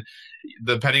games. And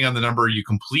depending on the number you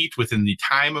complete within the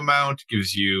time amount,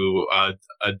 gives you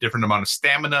a different amount of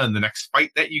stamina in the next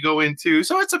fight that you go into.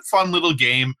 So it's a fun little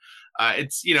game.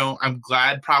 It's, I'm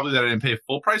glad probably that I didn't pay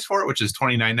full price for it, which is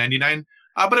 $29.99.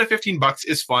 But at $15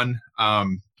 is fun.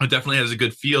 It definitely has a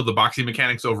good feel. The boxing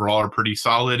mechanics overall are pretty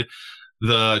solid.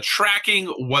 The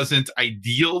tracking wasn't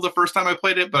ideal the first time I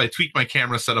played it, but I tweaked my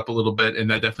camera setup a little bit, and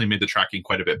that definitely made the tracking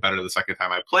quite a bit better the second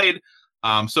time I played.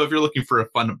 So if you're looking for a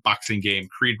fun boxing game,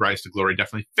 Creed Rise to Glory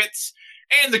definitely fits.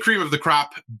 And the cream of the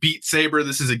crop, Beat Saber.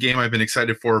 This is a game I've been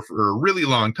excited for a really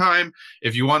long time.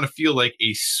 If you want to feel like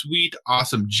a sweet,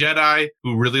 awesome Jedi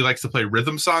who really likes to play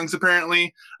rhythm songs,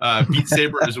 apparently, Beat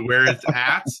Saber is where it's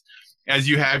at. As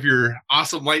you have your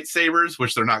awesome lightsabers,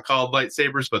 which they're not called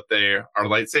lightsabers, but they are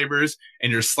lightsabers,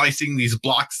 and you're slicing these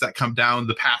blocks that come down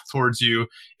the path towards you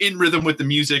in rhythm with the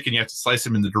music, and you have to slice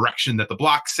them in the direction that the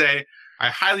blocks say. I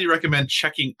highly recommend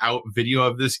checking out video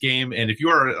of this game, and if you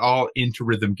are at all into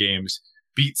rhythm games,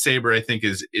 Beat Saber, I think,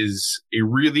 is a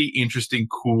really interesting,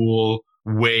 cool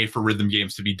way for rhythm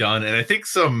games to be done. And I think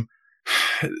some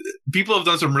people have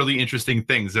done some really interesting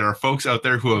things. There are folks out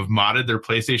there who have modded their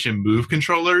PlayStation Move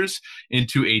controllers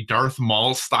into a Darth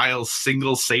Maul style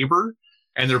single saber,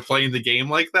 and they're playing the game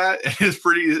like that. It's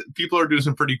people are doing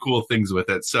some pretty cool things with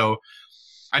it. So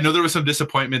I know there was some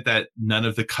disappointment that none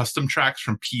of the custom tracks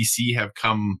from PC have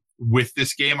come with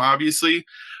this game, obviously.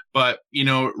 But,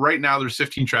 right now there's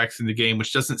 15 tracks in the game,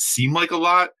 which doesn't seem like a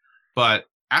lot. But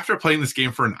after playing this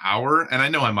game for an hour, and I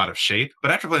know I'm out of shape,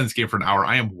 but after playing this game for an hour,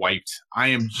 I am wiped. I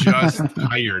am just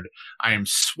tired. I am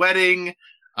sweating.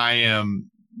 I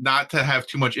am, not to have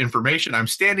too much information, I'm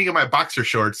standing in my boxer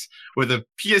shorts with a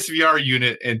PSVR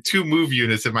unit and 2 Move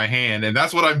units in my hand, and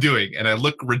that's what I'm doing. And I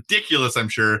look ridiculous, I'm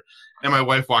sure. And my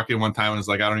wife walked in one time and was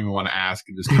like, I don't even want to ask,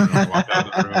 and just walked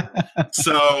out of the room.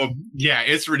 So yeah,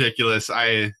 it's ridiculous.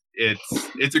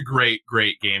 It's a great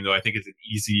game, though. I think it's an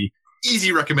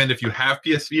easy recommend if you have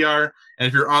PSVR, and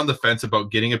if you're on the fence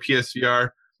about getting a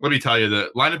PSVR. Let me tell you, the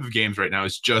lineup of games right now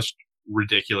is just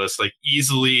ridiculous. Like,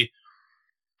 easily,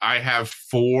 I have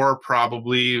 4,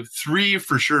 probably 3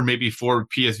 for sure, maybe 4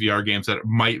 PSVR games that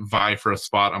might vie for a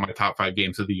spot on my top 5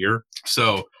 games of the year.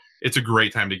 So it's a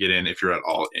great time to get in if you're at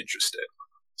all interested.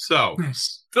 So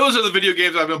Nice. Those are the video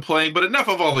games I've been playing, but enough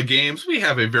of all the games. We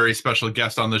have a very special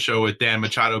guest on the show with Dan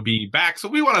Machado being back. So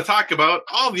we want to talk about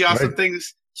all the awesome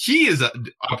things he is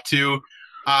up to.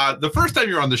 The first time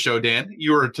you were on the show, Dan,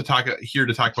 you were here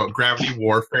to talk about Gravity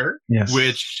Warfare, Yes.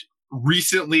 which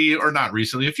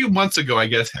a few months ago, I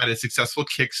guess, had a successful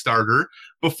Kickstarter.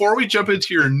 Before we jump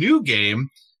into your new game,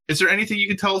 is there anything you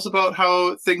can tell us about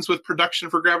how things with production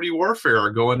for Gravity Warfare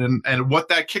are going, and what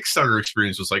that Kickstarter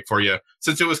experience was like for you,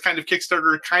 since it was kind of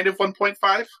Kickstarter, kind of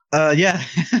 1.5? Yeah.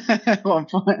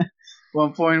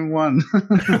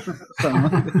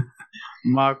 1.1.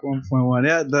 Mach 1.1.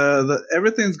 Yeah, the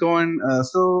everything's going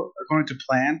still according to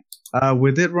plan.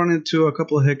 We did run into a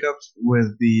couple of hiccups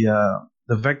with the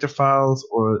vector files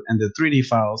and the 3D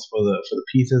files for the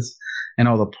pieces and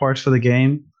all the parts for the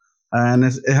game. And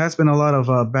it has been a lot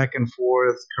of back and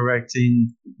forth correcting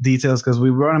details, because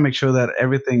we want to make sure that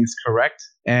everything is correct.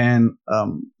 And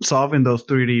solving those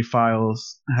 3D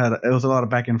files it was a lot of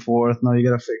back and forth. No, you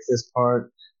got to fix this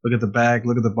part. Look at the back,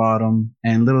 look at the bottom,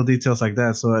 and little details like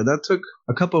that. So that took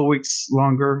a few weeks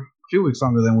longer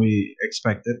than we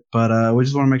expected. But we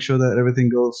just want to make sure that everything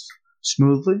goes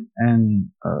smoothly and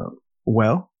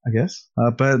well, I guess.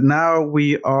 But now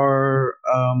we are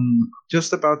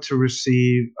just about to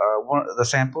receive the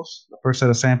samples, the first set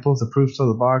of samples, the proofs of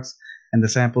the box, and the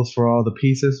samples for all the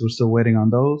pieces. We're still waiting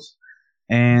on those.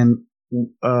 And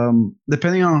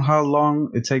depending on how long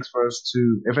it takes for us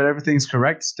if everything's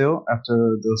correct still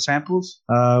after those samples,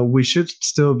 we should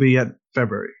still be at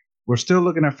February. We're still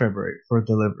looking at February for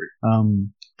delivery.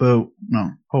 But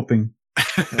no, hoping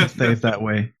it stays that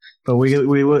way. But we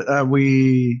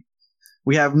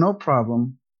have no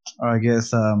problem. I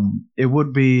guess it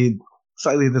would be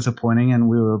slightly disappointing, and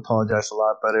we would apologize a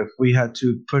lot. But if we had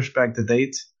to push back the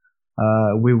date,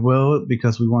 we will,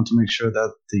 because we want to make sure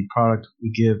that the product we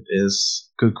give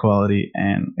is good quality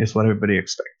and is what everybody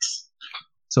expects.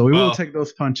 So we will take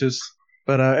those punches.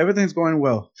 But everything's going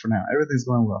well for now. Everything's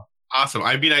going well. Awesome.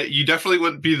 I mean, you definitely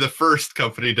wouldn't be the first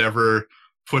company to ever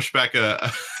push back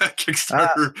a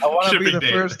Kickstarter. I want to be the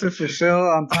date. first to fulfill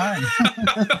on time.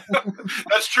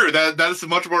 That's true. That is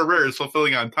much more rare, is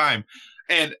fulfilling on time.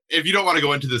 And if you don't want to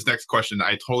go into this next question,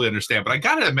 I totally understand. But I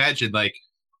got to imagine, like,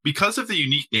 because of the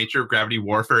unique nature of Gravity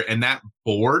Warfare and that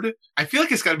board, I feel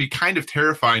like it's got to be kind of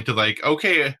terrifying to, like,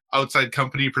 okay, outside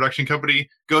company, production company,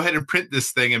 go ahead and print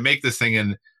this thing and make this thing,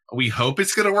 and we hope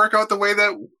it's going to work out the way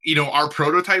that, our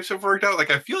prototypes have worked out.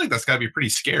 Like, I feel like that's got to be pretty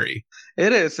scary.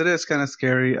 It is kind of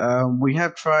scary. We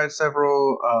have tried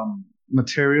several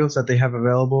materials that they have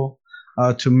available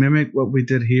to mimic what we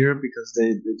did here, because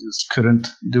they just couldn't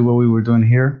do what we were doing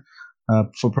here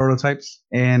for prototypes.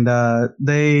 And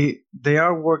they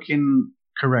are working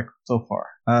correct so far.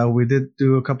 We did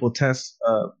do a couple of tests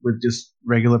with just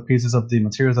regular pieces of the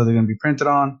materials that they're going to be printed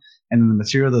on, and then the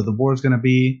material that the board is going to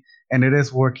be. And it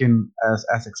is working as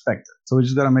expected. So we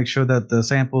just got to make sure that the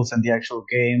samples and the actual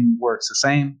game works the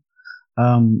same.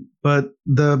 But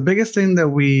the biggest thing that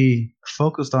we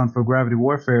focused on for Gravity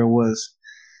Warfare was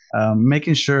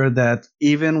making sure that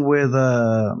even with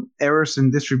errors in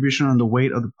distribution on the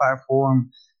weight of the platform,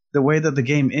 the way that the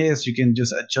game is, you can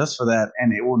just adjust for that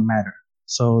and it won't matter.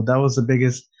 So that was the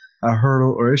biggest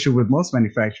hurdle or issue with most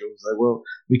manufacturers. Like, well,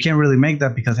 we can't really make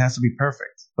that because it has to be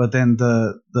perfect. But then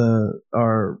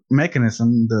our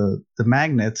mechanism, the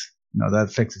magnet,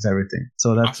 that fixes everything.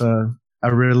 So that's a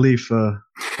relief, a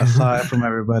sigh from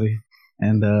everybody,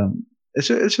 and it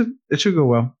should go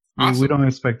well. Awesome. We don't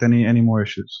expect any more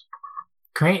issues.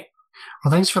 Great.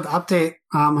 Well, thanks for the update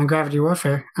on Gravity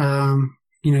Warfare.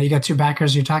 You got 2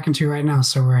 backers you're talking to right now,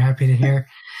 so we're happy to hear.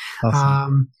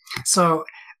 Awesome. So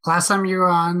last time you were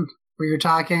on, we were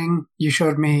talking, you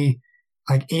showed me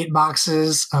like 8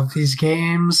 boxes of these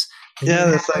games. Yeah,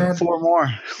 there's like 4 more.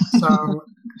 So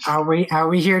are we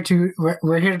here to,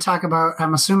 we're here to talk about,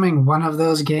 I'm assuming, one of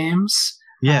those games?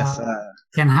 Yes.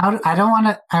 And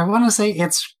I want to say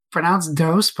it's pronounced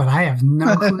Dose, but I have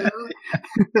no clue.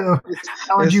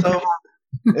 How would you pronounce?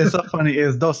 It's so funny.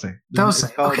 It's Dose. Dose.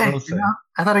 Okay. Dose.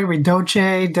 I thought it would be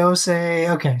Doce, Dose.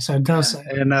 Okay, so Dose.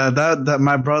 And that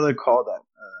my brother called that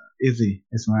Izzy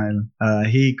Ismail.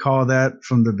 He called that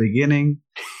from the beginning.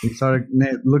 We started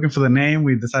looking for the name.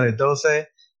 We decided Dose,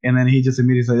 and then he just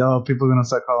immediately said, "Oh, people are gonna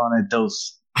start calling it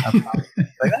Dose."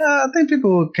 I think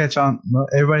people will catch on.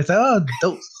 Everybody say, "Oh,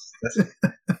 Dose."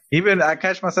 Even I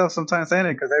catch myself sometimes saying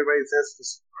it because everybody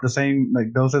says the same,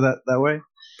 like Dose that way.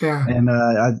 Yeah. And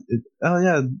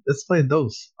let's play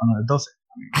Dose on a Dose.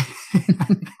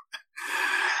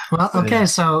 Well, okay,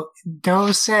 so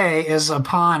Dose is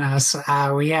upon us.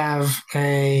 We have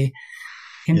a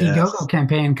Indiegogo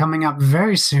campaign coming up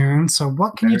very soon. So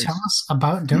what can you tell us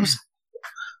about Dose?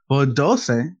 Well,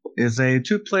 Dose is a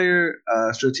 2-player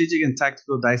strategic and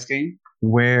tactical dice game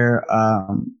where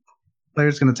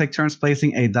players going to take turns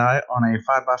placing a die on a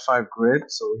 5x5 grid.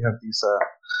 So we have these...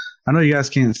 I know you guys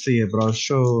can't see it, but I'll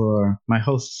show my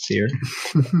hosts here.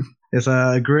 It's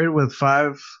a grid with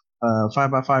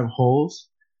 5x5 holes,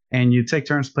 and you take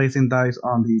turns placing dice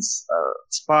on these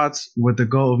spots with the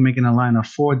goal of making a line of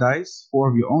 4 dice,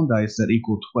 4 of your own dice that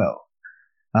equal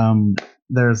 12.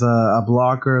 There's a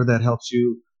blocker that helps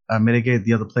you mitigate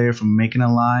the other player from making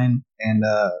a line, and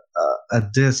a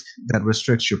disc that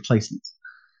restricts your placement.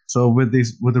 So with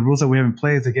the rules that we have in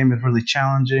place, the game is really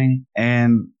challenging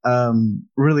and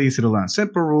really easy to learn.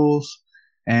 Simple rules,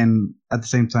 and at the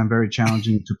same time very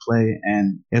challenging to play,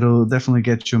 and it'll definitely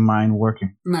get your mind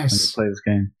working. Nice. When you play this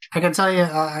game. I can tell you,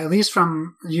 at least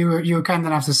from you were kind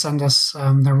enough to send us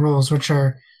the rules, which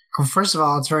are, well, first of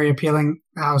all, it's very appealing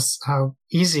how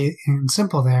easy and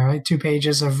simple they are. Right? 2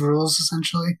 pages of rules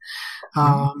essentially.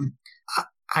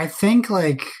 I think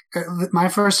like my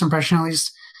first impression, at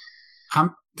least,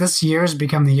 this year has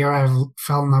become the year I've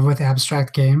fell in love with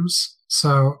abstract games.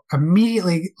 So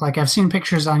immediately, like I've seen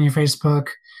pictures on your Facebook,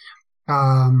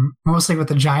 mostly with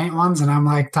the giant ones, and I'm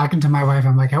like talking to my wife.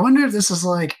 I'm like, I wonder if this is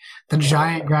like the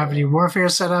giant Gravity Warfare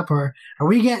setup, or are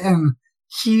we getting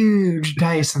huge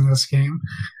dice in this game?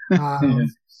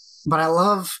 But I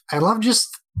love just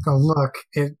the look.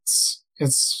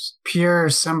 It's pure,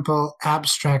 simple,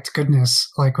 abstract goodness.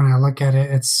 Like when I look at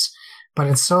it, but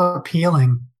it's so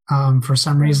appealing. For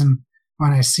some reason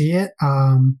when I see it.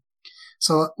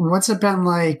 So what's it been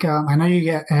like? I know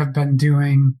you have been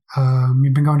doing,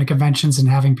 you've been going to conventions and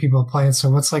having people play it. So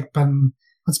what's been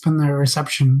the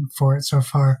reception for it so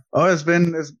far? Oh, it's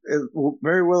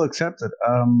very well accepted.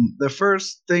 The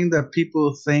first thing that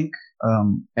people think,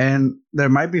 and there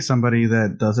might be somebody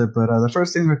that does it, but the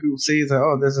first thing that people see is that,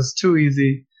 oh, this is too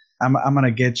easy. I'm going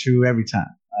to get you every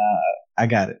time. I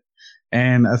got it.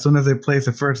 And as soon as they place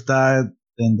the first die,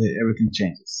 then everything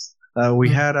changes. We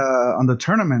had on the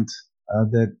tournament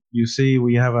that you see,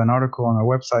 we have an article on our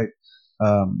website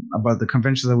about the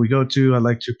conventions that we go to. I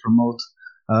like to promote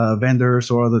vendors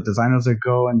or other designers that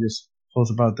go and just post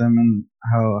about them and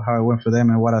how it went for them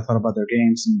and what I thought about their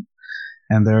games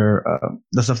and their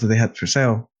the stuff that they had for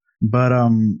sale. But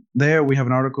there we have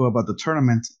an article about the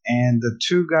tournament, and the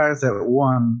 2 guys that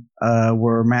won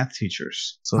were math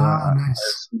teachers. So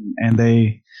nice. And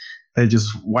they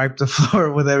just wiped the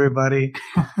floor with everybody,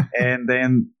 and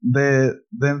then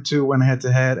them 2 went head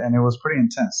to head, and it was pretty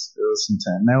intense. It was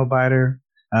intense. Nail biter.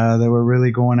 They were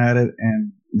really going at it,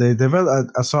 and they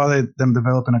developed. I saw them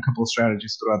developing a couple of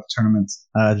strategies throughout the tournament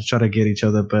to try to get each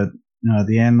other. But at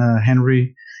the end,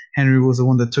 Henry was the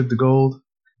one that took the gold,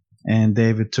 and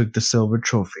David took the silver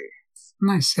trophy.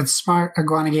 Nice. It's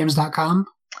smartiguanagames.com.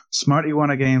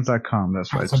 Smartiguanagames.com.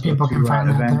 That's right. So people can find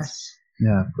that there.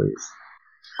 Yeah, please.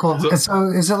 Cool. So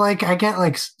is it like I get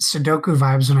like Sudoku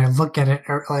vibes when I look at it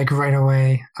like right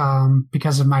away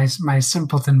because of my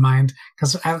simpleton mind,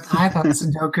 because I thought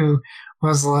Sudoku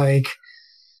was like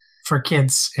for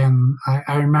kids, and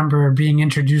I remember being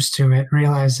introduced to it,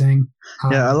 realizing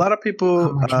a lot of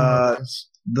people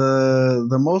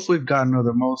the most we've gotten, or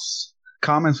the most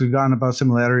comments we've gotten about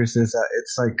similarities, is that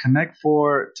it's like Connect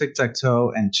 4,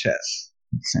 tic-tac-toe, and chess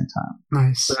at the same time.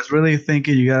 Nice. So it's really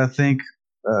thinking. You got to think.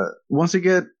 Once you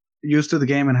get used to the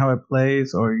game and how it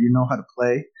plays, or you know how to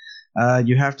play,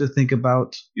 you have to think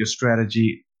about your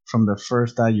strategy from the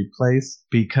first die you place,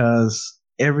 because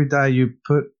every die you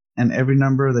put and every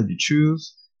number that you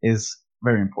choose is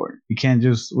very important. You can't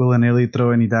just willy-nilly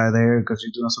throw any die there because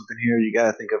you're doing something here. You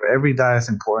got to think of every die is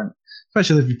important,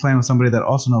 especially if you're playing with somebody that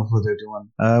also knows what they're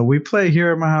doing. We play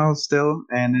here at my house still,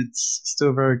 and it's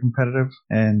still very competitive,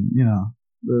 and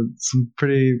some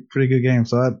pretty good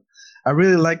games. So I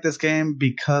really like this game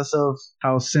because of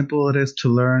how simple it is to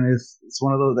learn. It's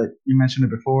one of those that you mentioned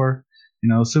it before.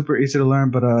 Super easy to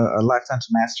learn, but a lifetime to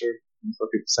master. That's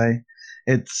what people say.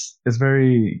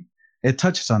 It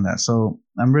touches on that. So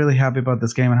I'm really happy about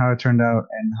this game and how it turned out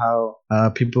and how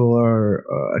people are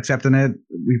accepting it.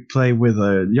 We play with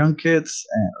young kids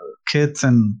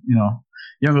and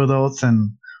young adults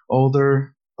and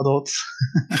older adults.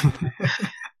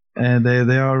 And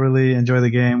they all really enjoy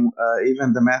the game.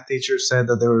 Even the math teacher said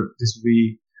that this would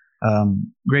be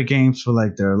great games for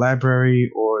like their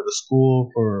library or the school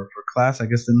for class. I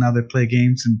guess now they play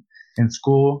games in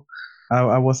school.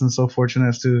 I wasn't so fortunate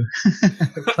as to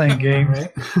playing games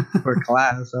for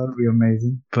class. That would be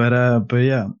amazing. But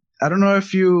yeah, I don't know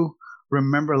if you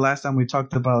remember last time we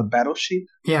talked about Battle Sheep.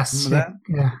 Yes. Remember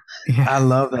that? Yeah. I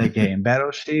love that game,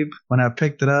 Battle Sheep. When I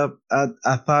picked it up,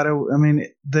 I thought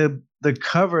the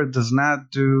cover does not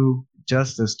do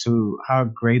justice to how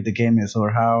great the game is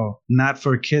or how not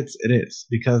for kids it is,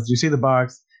 because you see the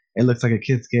box, it looks like a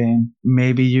kid's game.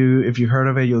 Maybe if you heard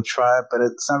of it, you'll try it, but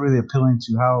it's not really appealing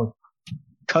to how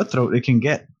cutthroat it can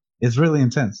get. It's really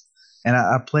intense. And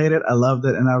I played it, I loved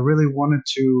it, and I really wanted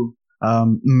to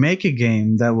make a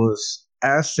game that was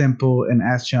as simple and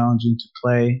as challenging to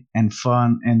play and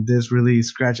fun, and this really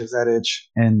scratches that itch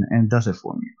and does it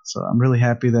for me. So I'm really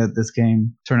happy that this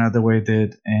game turned out the way it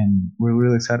did, and we're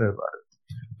really excited about it.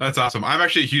 That's awesome. I'm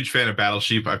actually a huge fan of Battle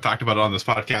Sheep. I've talked about it on this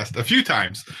podcast a few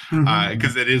times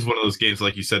because it is one of those games,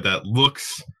 like you said, that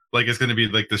looks like it's going to be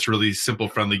like this really simple,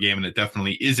 friendly game, and it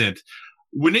definitely isn't.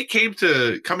 When it came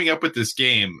to coming up with this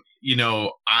game,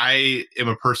 I am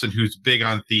a person who's big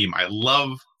on theme. I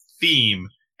love theme.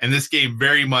 And this game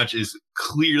very much is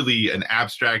clearly an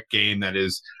abstract game that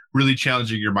is really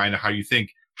challenging your mind and how you think.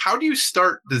 How do you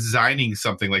start designing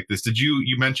something like this?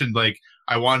 You mentioned like,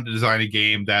 I wanted to design a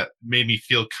game that made me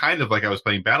feel kind of like I was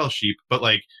playing Battle Sheep, but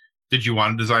like, did you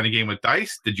want to design a game with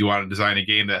dice? Did you want to design a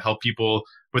game that helped people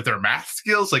with their math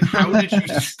skills? Like, how did you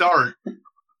start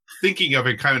thinking of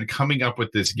it, kind of coming up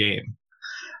with this game?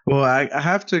 Well, I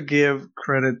have to give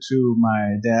credit to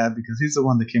my dad because he's the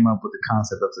one that came up with the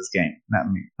concept of this game, not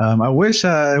me. I wish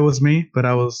it was me, but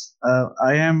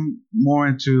I am more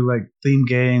into like theme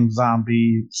games,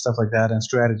 zombie, stuff like that, and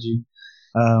strategy.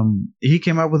 He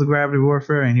came up with the Gravity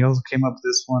Warfare, and he also came up with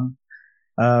this one.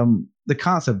 The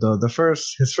concept, though,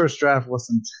 his first draft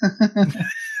wasn't,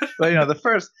 but the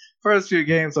first few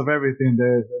games of everything,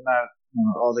 they're not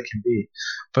all they can be.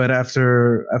 But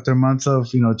after months of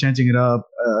changing it up,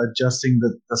 adjusting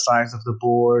the size of the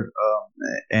board,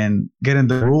 and getting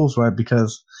the rules right,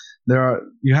 because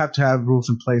you have to have rules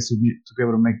in place to be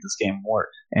able to make this game work.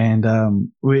 And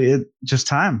just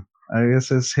time. I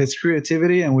guess it's his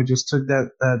creativity, and we just took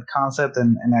that concept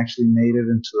and actually made it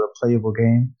into a playable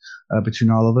game between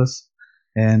all of us.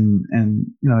 And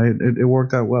it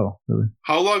worked out well, really.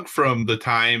 How long from the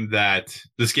time that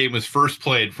this game was first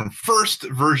played, from first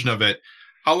version of it,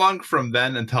 how long from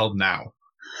then until now?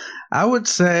 I would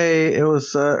say it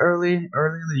was early in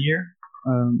the year,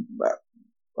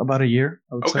 about a year.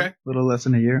 I would say a little less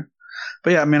than a year.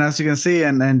 But yeah, I mean, as you can see,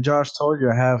 and Josh told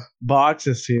you, I have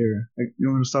boxes here. You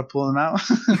want me to start pulling them out?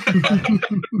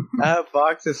 I have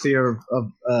boxes here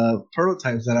of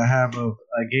prototypes that I have of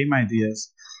game ideas.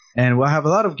 And I have a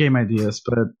lot of game ideas,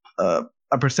 but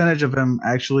a percentage of them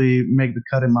actually make the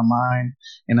cut in my mind.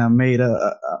 And I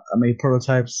made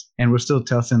prototypes, and we're still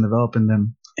testing and developing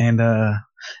them. And a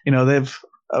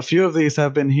few of these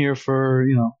have been here for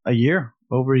a year,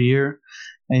 over a year,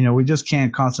 and we just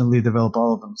can't constantly develop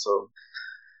all of them. So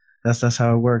that's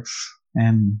how it works.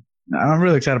 And I'm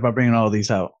really excited about bringing all of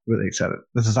these out. Really excited.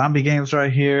 There's a zombie games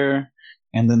right here,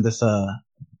 and then this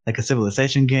like a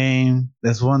civilization game.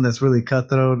 There's one that's really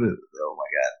cutthroat. Oh my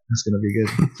god, it's gonna be good.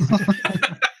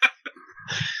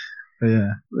 But yeah,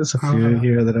 there's a few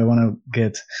here that I want to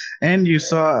get. And you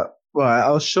saw, well,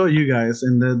 I'll show you guys.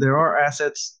 And there are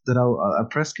assets that I'll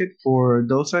press kit for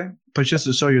Dosai. But just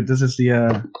to show you, this is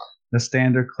the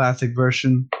standard classic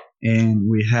version, and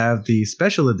we have the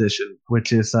special edition,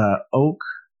 which is oak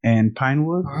and pine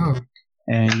wood. Oh.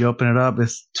 And you open it up,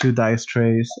 it's 2 dice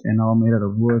trays and all made out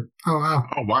of wood. Oh wow!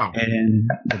 Oh wow! And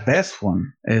the best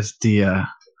one is the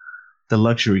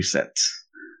luxury set.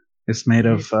 It's made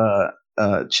of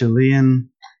Chilean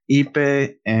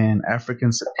ipe and African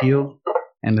sapio,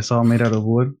 and it's all made out of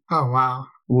wood. Oh wow!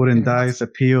 Wooden dice,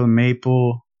 sapio,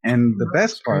 maple, And the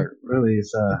best part really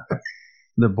is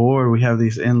the board. We have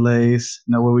these inlays.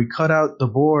 Now, when we cut out the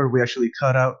board, we actually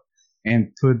cut out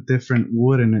and put different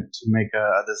wood in it to make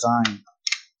a design.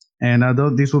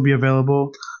 And these will be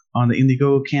available on the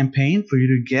Indiegogo campaign for you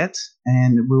to get,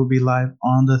 and it will be live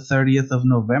on the 30th of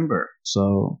November.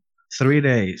 So 3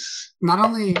 days. Not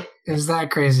only is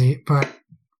that crazy, but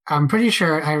I'm pretty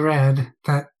sure I read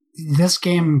that this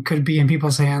game could be in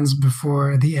people's hands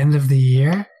before the end of the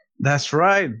year. That's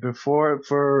right, before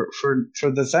for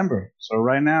December. So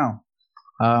right now,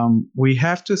 we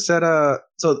have to set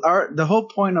the whole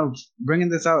point of bringing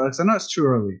this out. Because I know it's too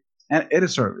early, and it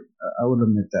is early. I would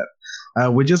admit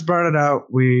that. We just brought it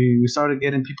out. We started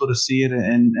getting people to see it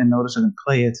and notice it and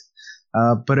play it.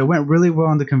 But it went really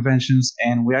well in the conventions,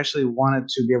 and we actually wanted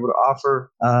to be able to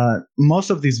offer most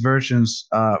of these versions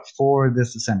for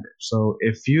this December. So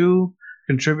if you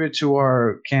contribute to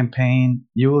our campaign,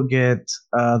 you will get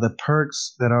the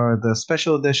perks that are the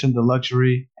special edition, the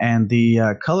luxury, and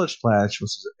the color splash,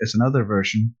 which is another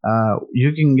version.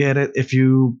 You can get it if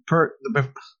you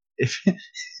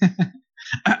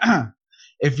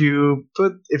if you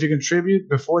contribute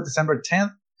before December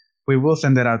 10th, we will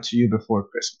send that out to you before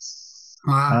Christmas.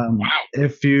 Wow.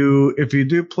 If you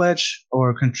do pledge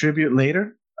or contribute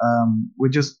later,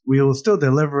 we will still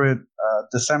deliver it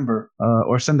December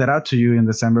or send that out to you in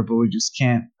December, but we just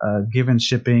can't, given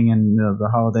shipping and the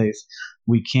holidays,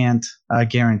 we can't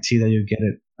guarantee that you get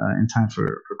it in time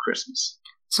for Christmas.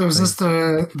 So is this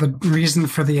the reason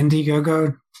for the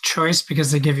Indiegogo choice,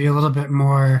 because they give you a little bit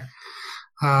more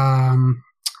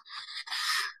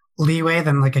leeway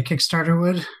than like a Kickstarter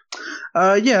would?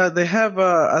 Yeah, they have.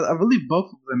 I believe both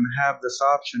of them have this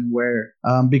option where,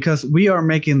 because we are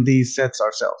making these sets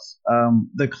ourselves.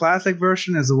 The classic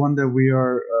version is the one that we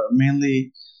are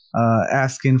mainly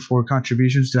asking for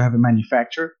contributions to have it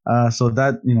manufactured. So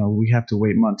that we have to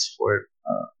wait months for it,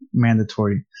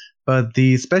 mandatory. But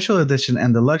the special edition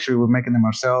and the luxury, we're making them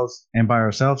ourselves and by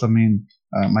ourselves. I mean,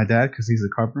 my dad, because he's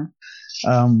a carpenter.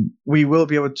 We will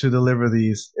be able to deliver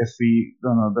these if we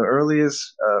don't know the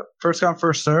earliest, first come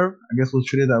first serve. I guess we'll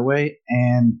treat it that way,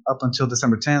 and up until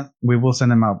December 10th, we will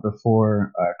send them out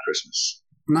before Christmas.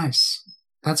 Nice,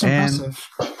 that's impressive.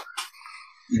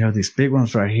 You have these big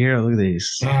ones right here. Look at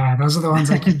these. Yeah, those are the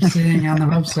ones I keep seeing on the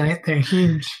website. They're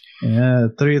huge. Yeah,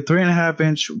 3.5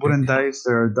 inch wooden dice.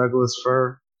 They're Douglas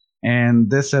fir, and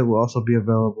this set will also be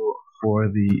available for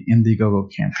the Indiegogo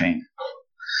campaign.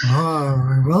 Oh,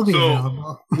 it will be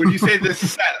available. When you say this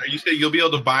set, are you saying you'll be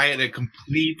able to buy it a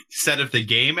complete set of the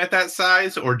game at that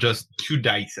size, or just 2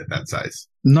 dice at that size?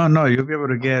 No, you'll be able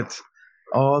to get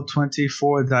all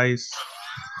 24 dice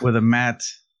with a mat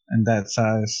and that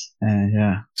size. And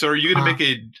yeah. So are you going to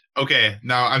make okay,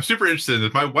 now I'm super interested in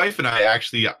this. My wife and I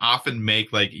actually often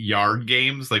make like yard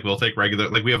games. Like we'll take regular,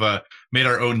 like we have made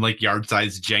our own like yard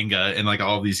size Jenga and like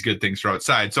all of these good things for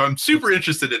outside. So I'm super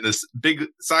interested in this big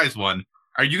size one.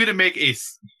 Are you going to make a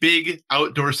big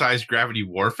outdoor-sized Gravity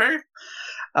Warfare?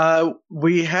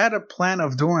 We had a plan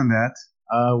of doing that.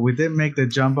 We did make the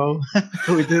jumbo.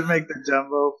 We did make the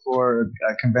jumbo for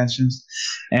conventions,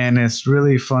 and it's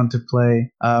really fun to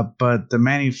play. But the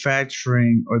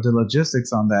manufacturing or the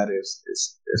logistics on that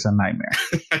is a nightmare.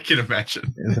 I can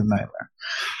imagine. It's a nightmare.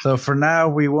 So for now,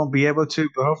 we won't be able to,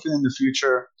 but hopefully in the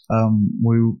future,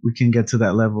 we can get to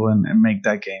that level and make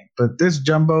that game. But this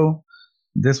jumbo,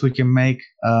 this we can make.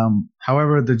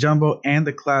 However, the jumbo and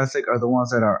the classic are the ones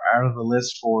that are out of the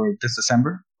list for this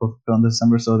December,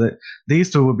 so that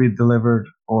these two will be delivered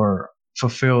or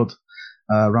fulfilled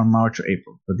around March or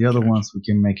April. But the other ones we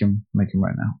can make them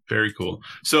right now. Very cool.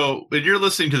 So when you're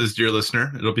listening to this, dear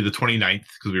listener, it'll be the 29th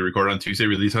because we record on Tuesday,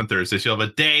 release on Thursday. So you'll have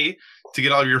a day to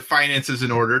get all of your finances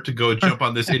in order to go jump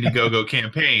on this Indiegogo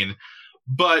campaign.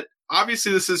 But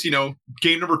obviously, this is,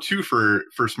 game number 2 for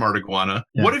Smart Iguana.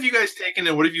 Yeah. What have you guys taken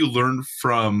and what have you learned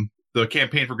from the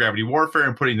campaign for Gravity Warfare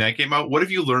and putting that game out? What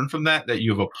have you learned from that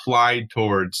you have applied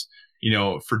towards,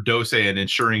 for Dose and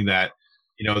ensuring that,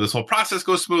 this whole process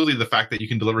goes smoothly, the fact that you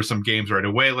can deliver some games right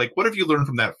away? Like, what have you learned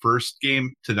from that first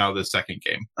game to now the second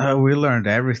game? We learned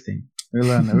everything. We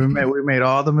made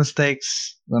all the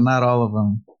mistakes. Well, not all of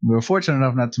them. We were fortunate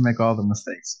enough not to make all the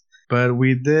mistakes. But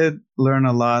we did learn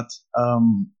a lot.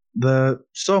 The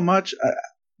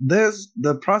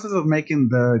process of making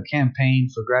the campaign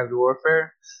for Gravity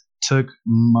Warfare took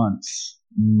months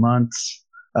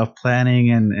of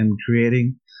planning and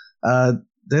creating.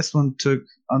 This one took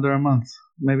under a month,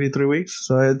 maybe 3 weeks.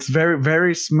 So it's very,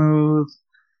 very smooth.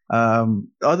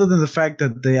 Other than the fact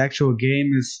that the actual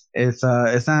game it's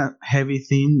not heavy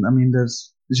theme. I mean,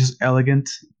 it's just elegant.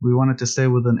 We wanted to stay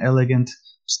with an elegant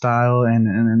style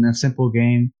and a simple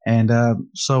game. And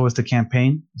so is the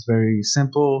campaign. It's very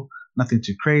simple, nothing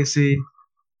too crazy.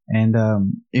 And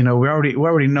we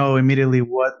already know immediately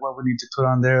what we need to put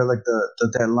on there, like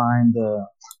the deadline,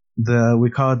 we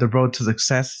call it the road to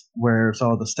success, where it's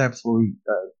all the steps where we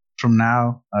from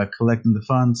now collecting the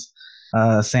funds,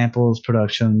 samples,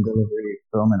 production, delivery,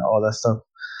 film, and all that stuff.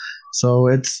 So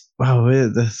it's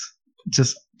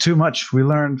just too much. We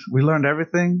learned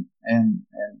everything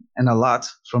and a lot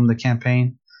from the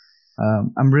campaign. I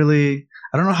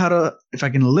don't know if I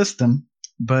can list them,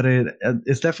 but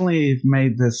it's definitely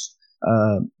made this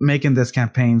making this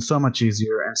campaign so much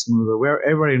easier and smoother. Where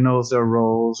everybody knows their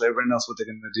roles, everybody knows what they're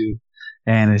going to do,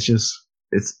 and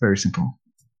it's very simple.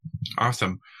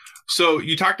 Awesome. So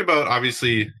you talked about,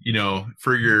 obviously,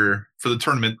 for the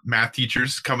tournament, math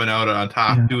teachers coming out on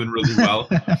top, doing really well.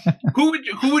 Who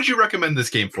would you recommend this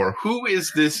game for? Who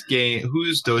is this game?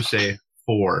 Who's Doshe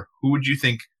for? Who would you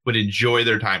think would enjoy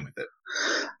their time with it?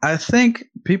 I think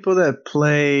people that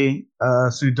play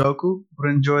Sudoku would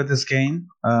enjoy this game.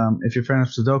 If you're a fan of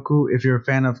Sudoku, if you're a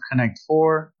fan of Connect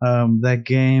 4, that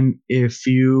game, if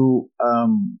you...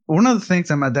 one of the things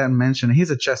that my dad mentioned,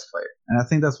 he's a chess player. And I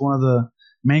think that's one of the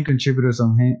main contributors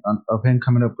of him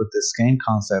coming up with this game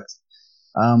concept.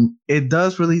 It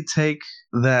does really take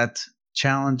that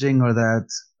challenging or that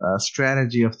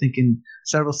strategy of thinking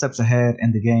several steps ahead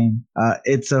in the game.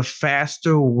 It's a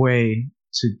faster way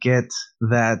to get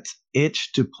that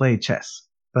itch to play chess,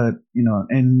 but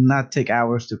and not take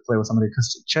hours to play with somebody,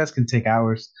 because chess can take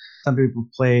hours. Some people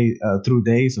play through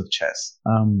days of chess.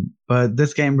 But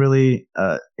this game really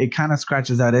it kind of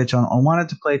scratches that itch on wanting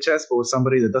to play chess, but with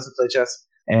somebody that doesn't play chess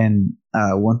and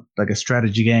want like a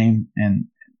strategy game and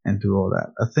do all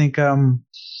that. I think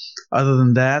other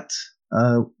than that,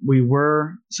 we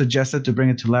were suggested to bring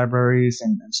it to libraries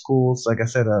and schools. Like I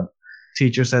said,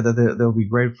 teacher said that they'll be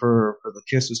great for the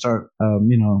kids to start,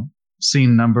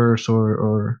 seeing numbers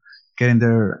or getting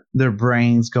their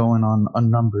brains going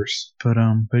on numbers. But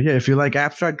yeah, if you like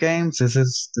abstract games, this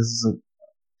is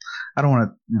I don't want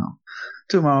to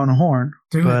toot my own horn,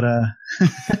 but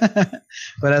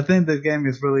I think the game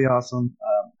is really awesome.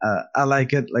 I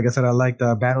like it. Like I said, I like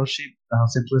the Battleship, how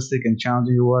simplistic and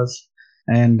challenging it was,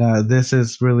 and this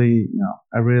is really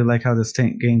I really like how this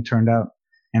game turned out.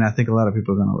 And I think a lot of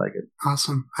people are going to like it.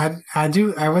 Awesome.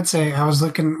 I would say, I was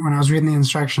looking when I was reading the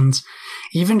instructions,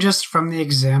 even just from the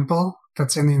example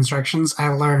that's in the instructions, I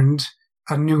learned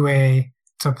a new way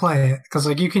to play it. Because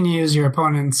you can use your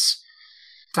opponent's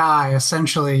die,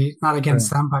 essentially, not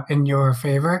against them, but in your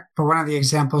favor. But one of the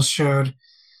examples showed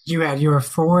you had your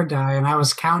 4 die, and I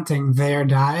was counting their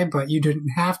die, but you didn't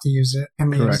have to use it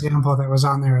in the example that was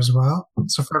on there as well.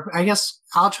 So I guess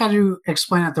I'll try to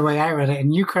explain it the way I read it,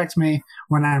 and you correct me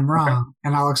when I'm wrong,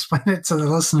 and I'll explain it to the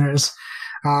listeners.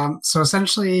 So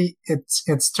essentially,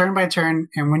 it's turn by turn,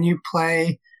 and when you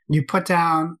play, you put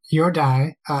down your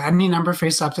die, any number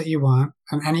face up that you want,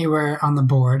 and anywhere on the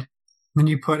board. Then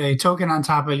you put a token on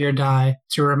top of your die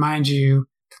to remind you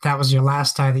that was your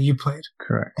last die that you played.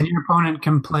 Correct. And your opponent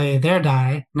can play their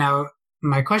die. Now,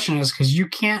 my question is, because you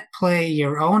can't play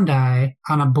your own die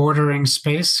on a bordering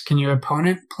space, can your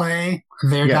opponent play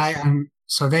their die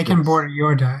so they can border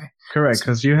your die? Correct,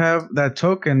 because you have that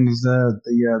token is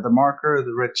the marker,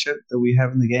 the red chip that we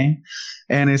have in the game,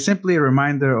 and it's simply a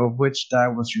reminder of which die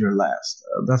was your last.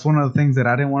 That's one of the things that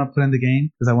I didn't want to put in the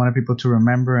game, because I wanted people to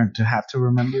remember and to have to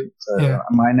remember. A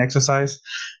mind exercise.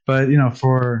 But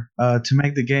for to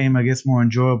make the game, I guess, more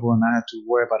enjoyable and not have to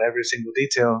worry about every single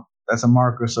detail, that's a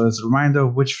marker. So it's a reminder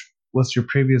of which was your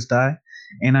previous die,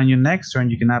 and on your next turn,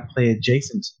 you cannot play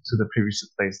adjacent to the previously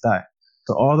placed die.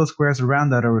 So all the squares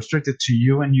around that are restricted to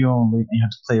you and you only, and you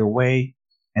have to play away,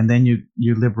 and then you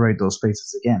liberate those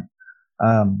spaces again.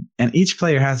 And each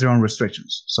player has their own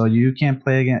restrictions. So you can't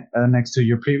play again next to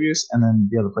your previous, and then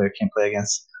the other player can't play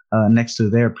against next to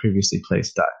their previously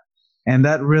placed die. And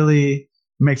that really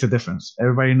makes a difference.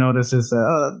 Everybody notices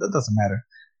that doesn't matter,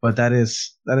 but that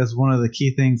is one of the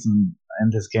key things in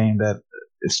this game that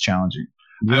is challenging.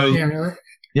 Really?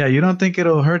 Yeah, you don't think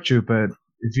it'll hurt you, but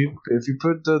if you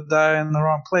put the die in the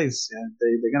wrong place,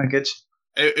 they're gonna get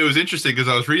you. It was interesting because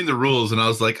I was reading the rules and I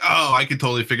was like, oh, I could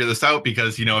totally figure this out,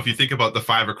 because if you think about the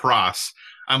 5 across,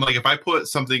 I'm like, if I put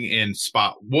something in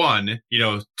spot 1,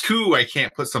 2, I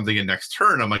can't put something in next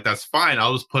turn. I'm like, that's fine.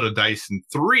 I'll just put a dice in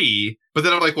 3. But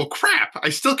then I'm like, well, crap, I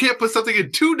still can't put something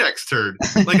in 2 next turn.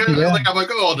 I'm like,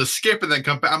 oh, I'll just skip and then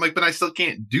come back. I'm like, but I still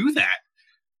can't do that.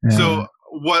 Yeah. So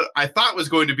what I thought was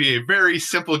going to be a very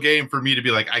simple game for me to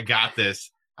be like, I got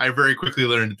this, I very quickly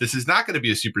learned that this is not going to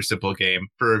be a super simple game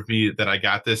for me, that I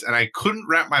got this. And I couldn't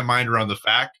wrap my mind around the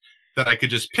fact that I could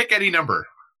just pick any number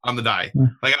on the die. Yeah.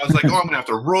 Like I was like, oh, I'm gonna have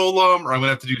to roll them, or I'm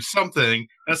gonna have to do something. And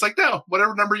it's like, no,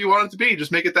 whatever number you want it to be,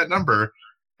 just make it that number.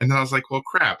 And then I was like, well,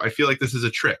 crap, I feel like this is a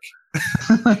trick.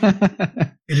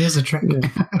 It is a trick.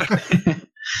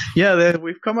 Yeah,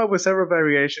 we've come up with several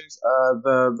variations.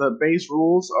 The base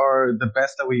rules are the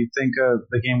best that we think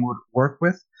the game would work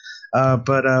with.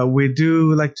 But we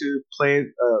do like to play it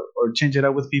or change it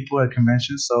up with people at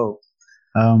conventions. So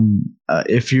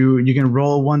if you can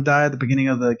roll one die at the beginning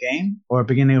of the game or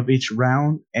beginning of each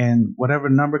round, and whatever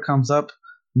number comes up,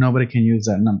 nobody can use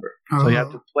that number. So you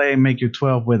have to play and make your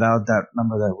 12 without that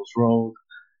number that was rolled.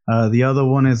 The other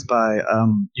one is by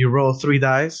you roll 3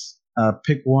 dice,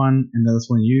 pick one, and that's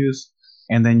one you use,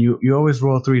 and then you always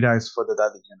roll 3 dice for the die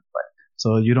that you're gonna play.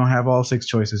 So you don't have all 6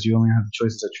 choices; you only have the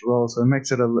choices that you roll. So it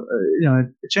makes it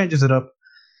it changes it up.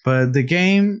 But the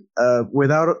game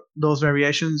without those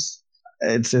variations,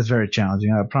 it's very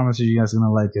challenging. I promise you guys are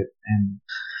gonna like it, and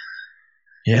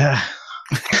yeah.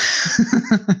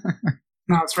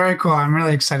 No, it's very cool. I'm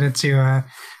really excited to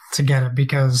get it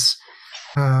because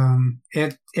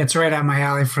it's right up my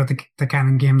alley for the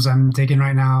kind of games I'm digging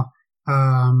right now.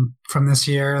 From this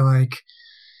year, like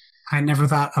I never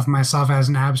thought of myself as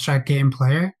an abstract game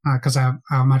player because how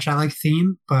much I like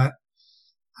theme, but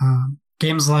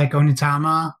games like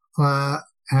Onitama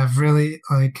have really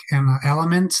like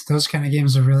Element. Those kind of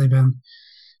games have really been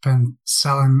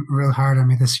selling real hard on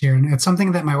me this year, and it's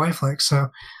something that my wife likes. So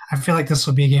I feel like this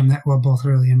will be a game that we'll both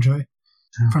really enjoy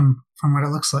from what it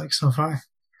looks like so far.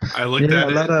 I looked at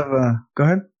it. Go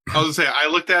ahead. I was gonna say I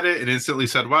looked at it and instantly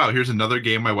said, "Wow, here's another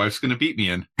game my wife's gonna beat me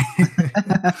in."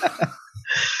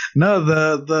 No,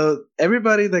 the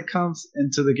everybody that comes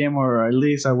into the game, or at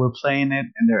least we're playing it,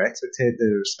 and they're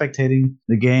spectating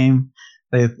the game.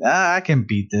 I can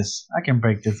beat this. I can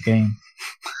break this game.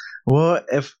 Well,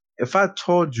 if I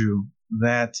told you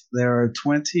that there are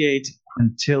 28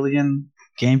 quintillion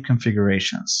game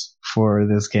configurations for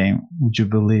this game, would you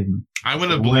believe me? I'm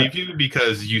going to believe you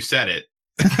because you said it.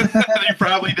 You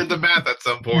probably did the math at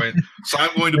some point, so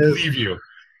I'm going to believe you.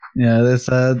 Yeah, there's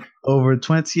over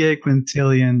 28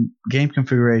 quintillion game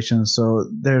configurations, so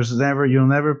you'll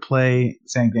never play the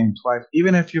same game twice.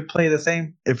 Even if you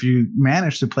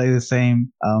manage to play the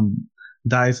same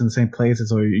dice in the same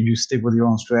places, or you stick with your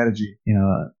own strategy,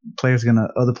 other players are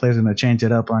gonna change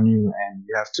it up on you, and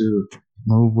you have to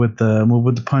move with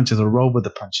the punches or roll with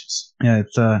the punches. Yeah,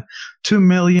 it's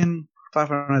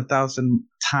 2,500,000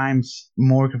 times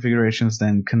more configurations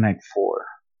than Connect 4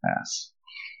 has.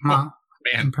 Wow.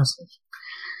 Man, impressive.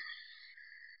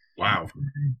 Wow.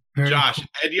 Very Josh, cool.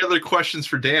 any other questions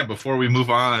for Dan before we move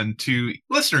on to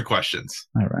listener questions?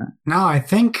 All right. No, I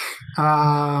think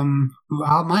all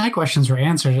my questions were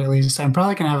answered, at least. I'm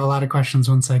probably going to have a lot of questions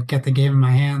once I get the game in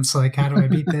my hands. Like, how do I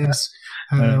beat this?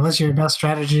 What's your best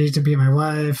strategy to beat my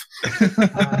wife?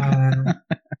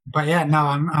 But yeah, no,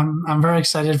 I'm very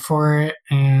excited for it.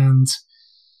 And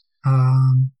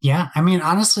yeah, I mean,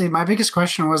 honestly, my biggest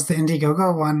question was the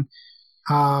Indiegogo one.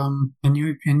 And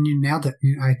you nailed it.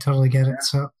 I totally get it.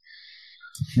 So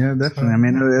yeah, definitely. I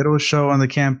mean, it'll show on the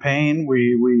campaign.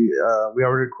 We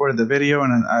already recorded the video,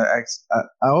 and I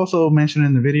also mentioned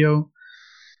in the video.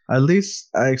 At least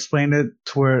I explained it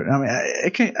to where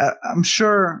I'm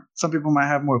sure some people might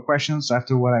have more questions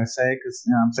after what I say, because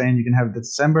I'm saying you can have it this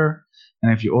December,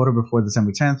 and if you order before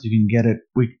December 10th, you can get it.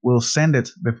 We'll send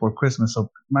it before Christmas, so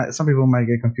some people might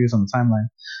get confused on the timeline.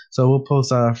 So we'll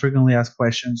post frequently asked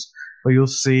questions. But you'll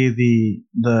see the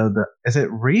is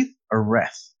it wreath or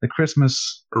wreath? The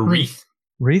Christmas wreath.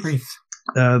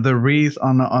 The wreath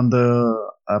on the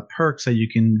perks that you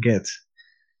can get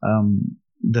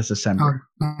this December. Oh,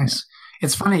 nice. Yeah.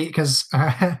 It's funny because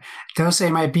Dose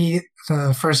might be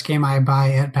the first game I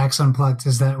buy at PAX Unplugged.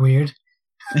 Is that weird?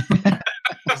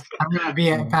 I'm going to be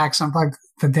at PAX Unplugged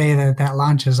the day that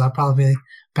launches. I'll probably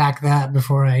back that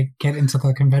before I get into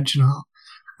the convention hall.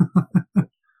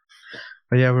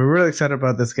 But yeah, we're really excited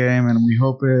about this game, and we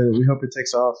hope it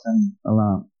takes off. And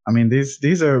I mean,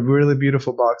 these are really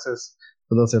beautiful boxes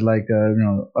for those that like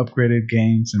upgraded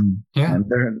games, and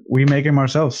we make them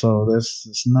ourselves, so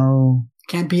there's no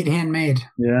can't beat handmade.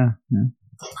 Yeah,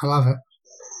 I love it.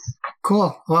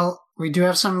 Cool. Well, we do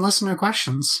have some listener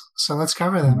questions, so let's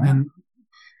cover them. Right. And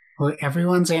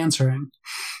everyone's answering.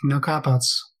 No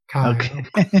cop-outs. Okay.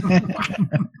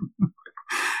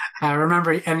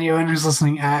 Remember, anyone who's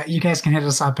listening, you guys can hit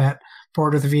us up at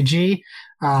BoardWithVG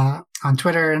on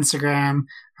Twitter, Instagram,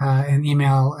 and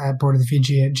email at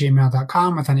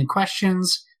boardwithvg@gmail.com with any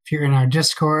questions. If you're in our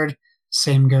Discord,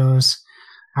 same goes.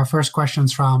 Our first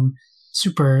question's from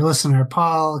super listener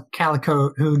Paul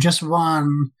Calicote, who just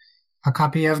won a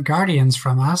copy of Guardians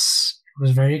from us.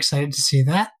 was very excited to see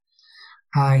that.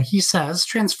 He says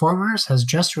Transformers has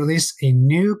just released a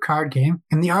new card game,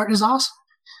 and the art is awesome.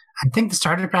 I think the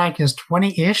starter pack is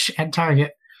 20-ish at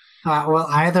Target. Will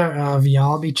either of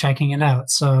y'all be checking it out?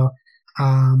 So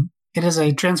it is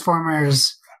a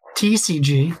Transformers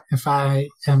TCG, if I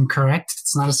am correct.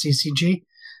 It's not a CCG.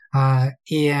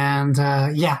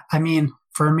 Yeah, I mean,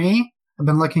 for me, I've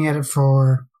been looking at it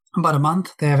for about a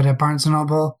month. They have it at Barnes &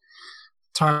 Noble,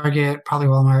 Target, probably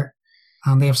Walmart.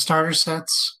 They have starter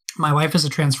sets. My wife is a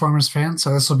Transformers fan,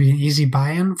 so this will be an easy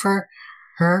buy-in for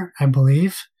her, I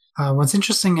believe. What's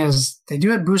interesting is they do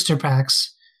have booster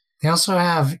packs. They also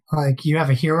have, like, you have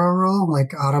a hero rule,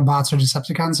 like Autobots or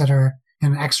Decepticons that are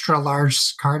an extra large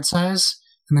card size,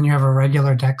 and then you have a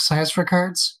regular deck size for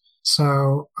cards.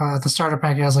 So the starter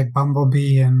pack has, like,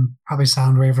 Bumblebee and probably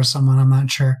Soundwave or someone, I'm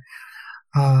not sure.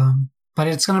 But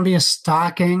it's going to be a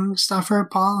stocking stuffer,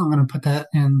 Paul. I'm going to put that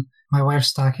in my wife's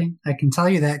stocking. I can tell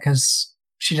you that because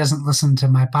she doesn't listen to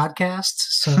my podcast,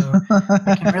 so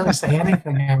I can really say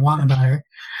anything I want about her.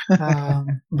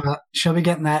 But she'll be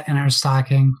getting that in her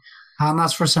stocking,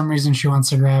 unless for some reason she wants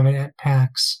to grab it at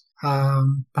PAX.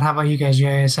 But how about you guys? You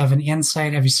guys have any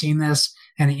insight? Have you seen this?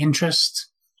 Any interest?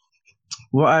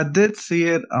 Well, I did see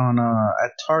it on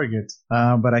at Target,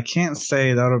 but I can't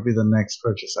say that'll be the next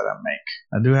purchase that I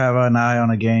make. I do have an eye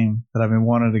on a game that I've been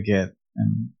wanting to get,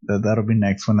 and that'll be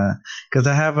next one. Because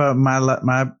I have my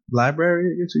library,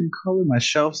 I guess you call it, my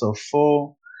shelves are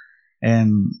full,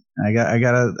 and I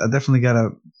definitely gotta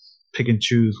pick and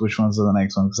choose which ones are the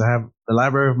next one. Because I have the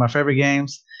library of my favorite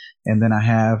games, and then I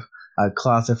have a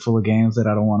closet full of games that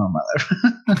I don't want on my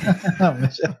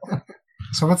library.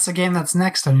 So what's the game that's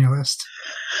next on your list?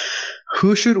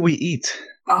 Who Should We Eat?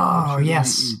 Oh,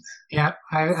 yes. Yeah,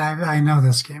 I know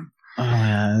this game. Oh,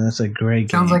 yeah, that's a great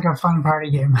game. Sounds like a fun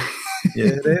party game. Yeah,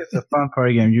 it is a fun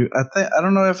party game. I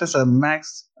don't know if it's a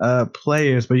max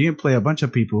players, but you can play a bunch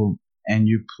of people, and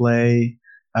you play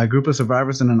a group of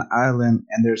survivors in an island,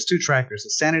 and there's 2 trackers, a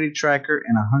sanity tracker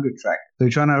and a hunger tracker. So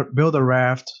you're trying to build a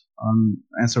raft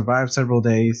and survive several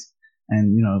days.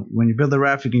 And, you know, when you build the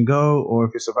raft, you can go, or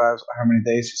if you survive how many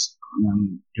days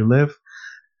you live.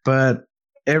 But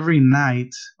every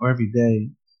night or every day,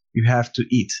 you have to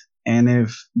eat. And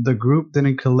if the group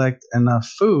didn't collect enough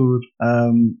food,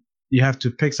 you have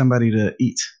to pick somebody to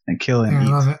eat and kill and eat.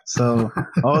 I love it. So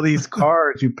all these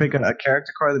cards, you pick a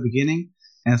character card at the beginning,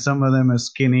 and some of them are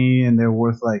skinny and they're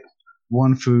worth like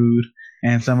 1 food.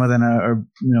 And some of them are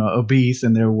obese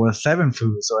and they're worth 7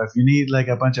 food. So if you need like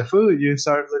a bunch of food, you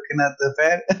start looking at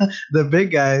the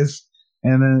big guys,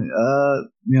 and then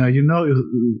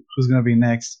who's gonna be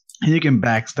next. And you can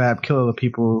backstab, kill other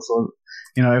people. So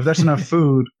if there's enough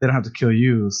food, they don't have to kill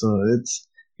you. So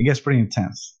it gets pretty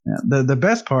intense. Yeah. The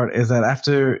best part is that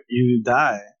after you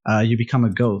die, you become a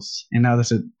ghost, and now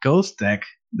there's a ghost deck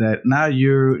that now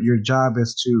your job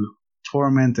is to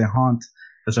torment and haunt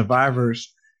the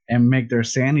survivors and make their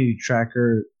sanity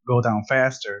tracker go down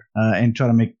faster, and try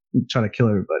to kill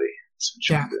everybody.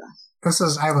 Yeah,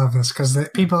 I love this because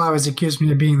people always accuse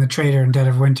me of being the traitor in Dead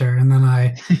of Winter, and then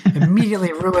I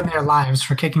immediately ruin their lives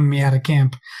for kicking me out of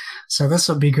camp. So this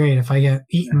will be great. If I get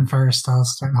eaten first, I'll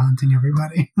start haunting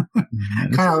everybody.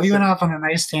 Kyle, we went off on a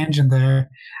nice tangent there.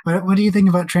 What do you think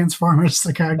about Transformers,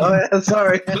 the card game? Oh, yeah,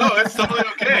 sorry. No, it's totally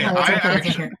okay.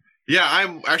 Okay. Yeah,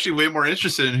 I'm actually way more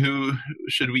interested in Who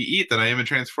Should We Eat than I am in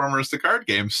Transformers, the card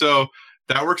game. So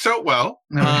that works out well.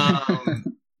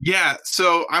 Yeah,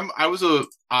 so I was a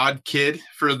odd kid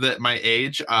for my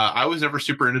age. I was never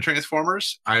super into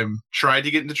Transformers. I tried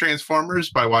to get into Transformers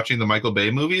by watching the Michael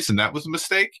Bay movies, and that was a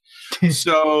mistake.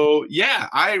 So yeah,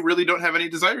 I really don't have any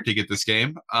desire to get this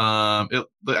game.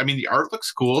 The art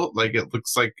looks cool. Like, it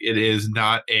looks like it is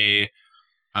not a.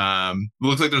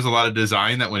 Looks like there's a lot of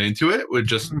design that went into it. With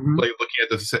just like looking at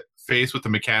the face with the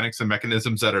mechanics and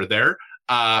mechanisms that are there.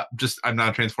 I'm not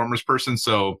a Transformers person,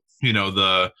 so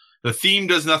the theme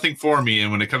does nothing for me.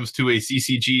 And when it comes to a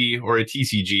CCG or a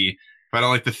TCG, if I don't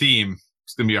like the theme,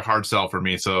 it's going to be a hard sell for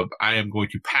me. So I am going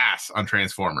to pass on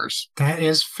Transformers. That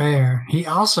is fair. He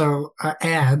also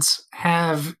adds,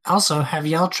 have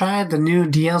y'all tried the new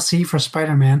DLC for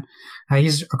Spider-Man?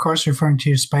 He's, of course, referring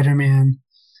to Spider-Man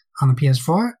on the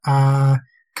PS4.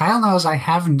 Kyle knows I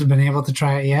haven't been able to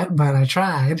try it yet, but I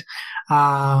tried.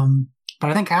 But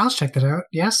I think Kyle's checked it out.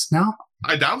 Yes? No?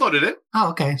 I downloaded it. Oh,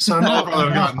 okay. So no.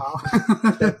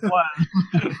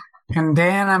 And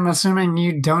Dan, I'm assuming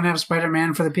you don't have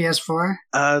Spider-Man for the PS4?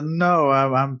 No,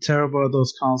 I'm terrible at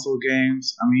those console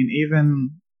games. I mean, even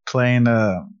playing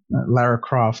Lara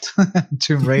Croft,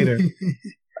 Tomb Raider,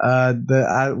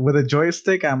 with a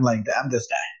joystick, I'm like, I'm this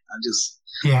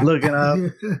guy. looking up,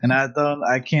 and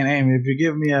I can't aim. If you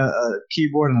give me a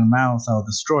keyboard and a mouse, I'll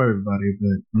destroy everybody,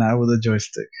 but not with a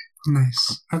joystick.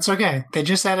 Nice. That's okay. They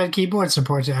just added keyboard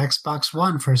support to Xbox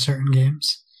One for certain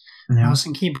games. Mouse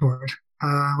and keyboard,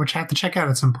 which I have to check out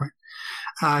at some point.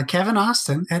 Kevin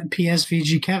Austin at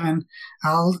PSVG Kevin.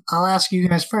 I'll ask you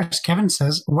guys first. Kevin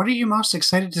says, "What are you most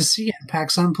excited to see at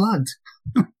PAX Unplugged?"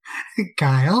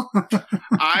 Kyle.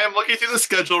 I am looking through the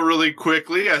schedule really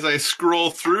quickly as I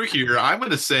scroll through here. I'm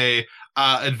going to say,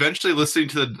 eventually listening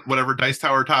to whatever Dice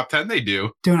Tower Top 10 they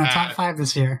do. Doing a top 5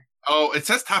 this year. Oh, it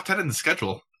says top 10 in the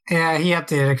schedule. Yeah, he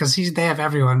updated it because they have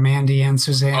everyone, Mandy and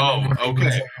Suzanne. Oh, okay.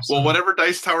 There, so. Well, whatever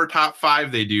Dice Tower Top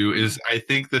 5 they do is, I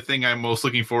think, the thing I'm most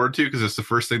looking forward to because it's the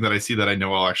first thing that I see that I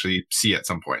know I'll actually see at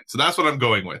some point. So that's what I'm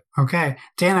going with. Okay.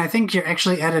 Dan, I think you're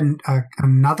actually at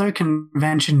another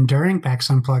convention during PAX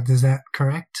Unplugged. Is that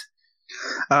correct?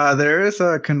 There is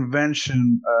a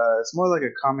convention. It's more like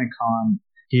a Comic-Con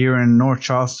here in North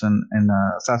Charleston in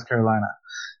South Carolina.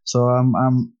 So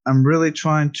I'm really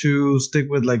trying to stick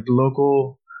with like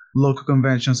local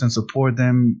conventions and support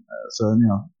them, so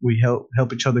we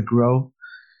help each other grow.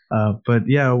 But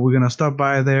yeah, we're gonna stop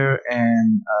by there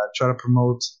and try to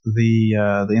promote the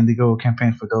Indiegogo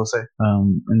campaign for Dose,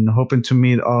 and hoping to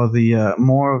meet all the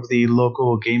more of the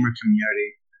local gamer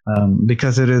community,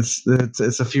 because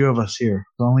it's a few of us here.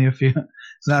 It's only a few.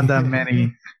 It's not that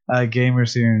many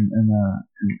gamers here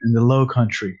in the Low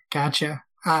Country. Gotcha.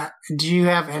 Do you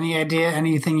have any idea,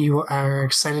 anything you are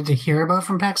excited to hear about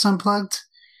from PAX Unplugged?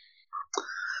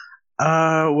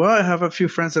 Well, I have a few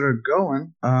friends that are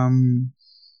going.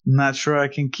 Not sure I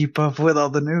can keep up with all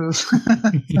the news.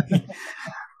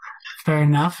 Fair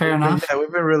enough. Yeah,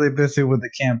 we've been really busy with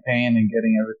the campaign and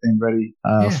getting everything ready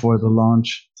for the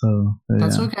launch. So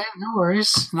that's okay. No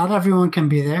worries. Not everyone can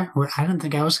be there. I didn't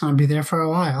think I was going to be there for a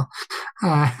while.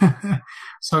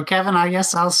 So, Kevin, I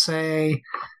guess I'll say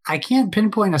I can't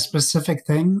pinpoint a specific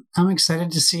thing I'm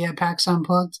excited to see at PAX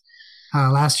Unplugged.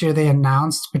 Last year, they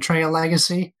announced Betrayal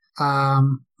Legacy.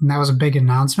 And that was a big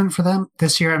announcement for them.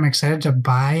 This year, I'm excited to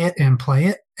buy it and play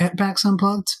it at PAX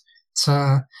Unplugged. It's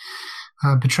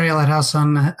Betrayal at House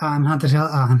on Haunted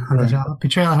Hill.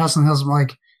 Betrayal at House on the Hill is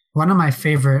like one of my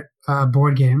favorite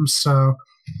board games. So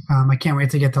I can't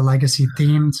wait to get the Legacy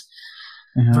themed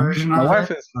version of it. My wife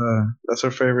is that's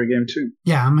her favorite game too.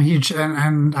 Yeah, I'm a huge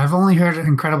and I've only heard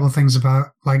incredible things about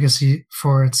Legacy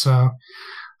for it. So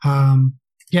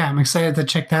yeah, I'm excited to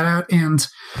check that out, and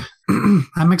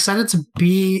I'm excited to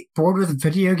be bored with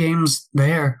video games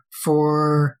there.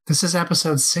 This is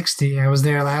episode 60. I was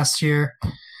there last year.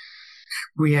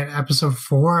 We had episode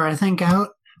 4, I think, out.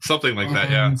 Something like that,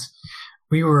 yeah.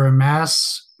 We were a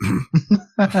mess.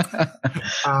 Well,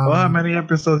 how many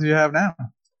episodes do you have now?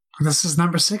 This is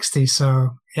number 60,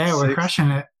 so yeah, we're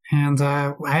crushing it. And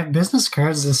I have business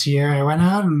cards this year. I went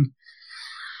out and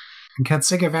got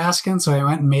sick of asking, so I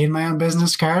went and made my own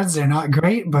business cards. They're not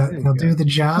great, but they'll do the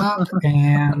job.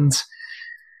 And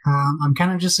I'm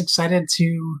kind of just excited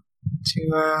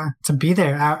to be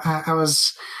there. I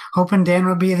was hoping Dan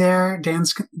would be there.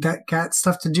 Dan's got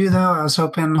stuff to do, though. I was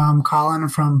hoping Colin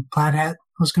from Plaid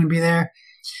was going to be there.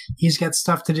 He's got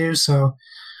stuff to do, so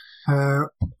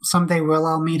someday we'll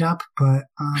all meet up. But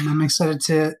I'm excited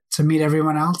to meet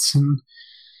everyone else and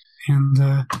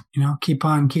keep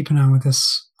on keeping on with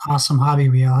this awesome hobby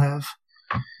we all have.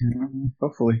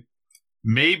 Hopefully.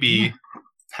 Maybe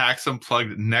PAX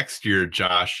Unplugged next year,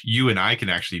 Josh, you and I can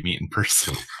actually meet in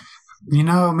person.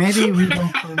 Maybe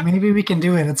we can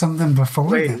do it at something before.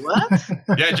 Wait, what?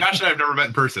 Yeah, Josh and I have never met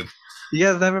in person. You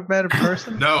guys never met in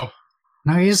person? No,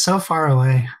 he's so far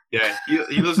away. Yeah,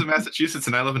 he lives in Massachusetts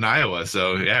and I live in Iowa,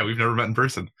 so yeah, we've never met in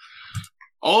person.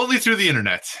 Only through the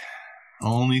internet.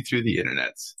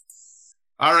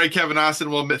 All right, Kevin Austin.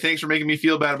 Well, thanks for making me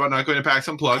feel bad about not going to PAX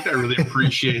Unplugged. I really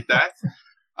appreciate that.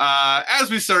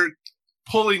 As we start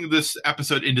pulling this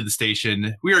episode into the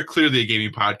station, we are clearly a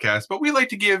gaming podcast, but we like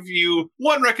to give you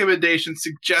one recommendation,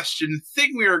 suggestion,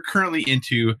 thing we are currently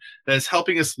into that is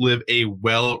helping us live a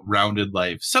well-rounded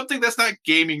life. Something that's not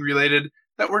gaming related,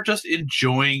 that we're just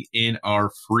enjoying in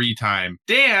our free time.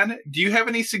 Dan, do you have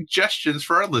any suggestions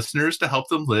for our listeners to help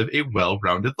them live a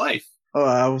well-rounded life? Oh,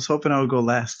 I was hoping I would go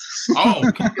last. Oh,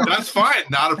 that's fine.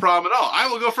 Not a problem at all. I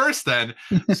will go first then.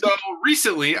 So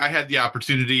recently I had the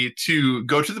opportunity to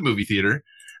go to the movie theater.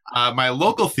 My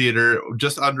local theater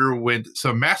just underwent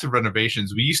some massive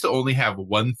renovations. We used to only have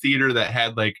one theater that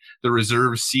had like the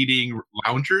reserved seating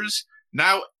loungers.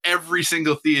 Now every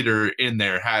single theater in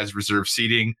there has reserved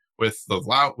seating,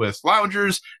 with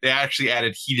loungers. They actually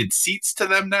added heated seats to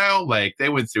them now. Like, they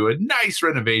went through a nice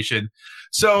renovation.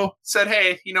 So said,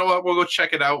 hey, you know what? We'll go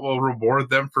check it out. We'll reward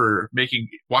them for making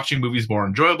watching movies more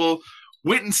enjoyable.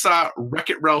 Went and saw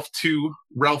Wreck-It Ralph 2,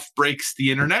 Ralph Breaks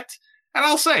the Internet. And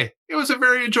I'll say, it was a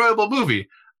very enjoyable movie.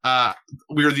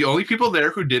 We were the only people there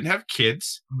who didn't have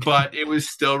kids, but it was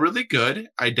still really good.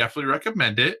 I definitely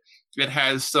recommend it. It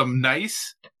has some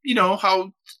nice, you know,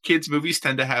 how kids movies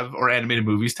tend to have, or animated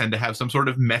movies tend to have some sort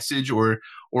of message or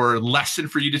lesson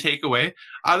for you to take away.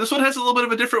 This one has a little bit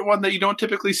of a different one that you don't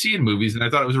typically see in movies. And I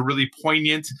thought it was a really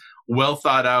poignant, well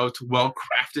thought out, well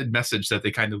crafted message that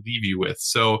they kind of leave you with.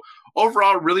 So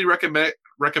overall, really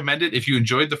recommend it. If you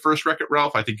enjoyed the first Wreck-It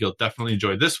Ralph, I think you'll definitely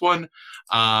enjoy this one.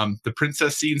 The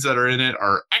princess scenes that are in it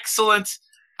are excellent.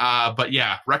 But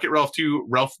yeah, Wreck-It Ralph 2,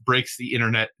 Ralph Breaks the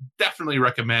Internet, definitely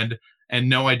recommend. And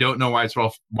no, I don't know why it's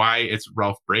Ralph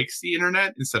Breaks the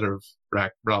Internet instead of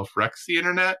Ralph Wrecks the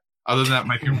Internet. Other than that,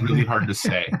 might be really hard to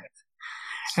say.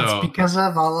 So it's because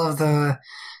of all of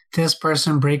this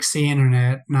person breaks the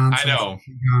internet nonsense. I know.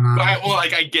 Going on.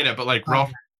 I get it, but like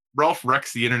Ralph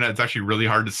Wrecks the Internet, it's actually really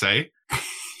hard to say.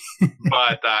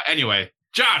 But anyway,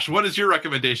 Josh, what is your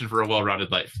recommendation for a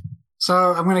well-rounded life?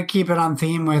 So I'm going to keep it on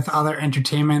theme with other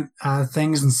entertainment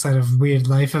things instead of weird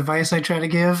life advice I try to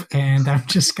give. And I'm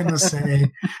just going to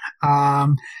say, I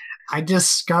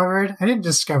didn't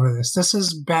discover this. This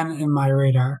has been in my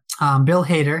radar. Bill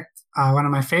Hader, one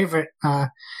of my favorite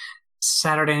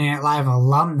Saturday Night Live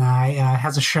alumni,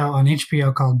 has a show on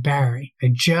HBO called Barry.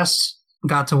 I just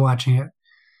got to watching it.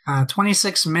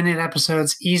 26-minute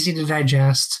episodes, easy to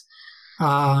digest.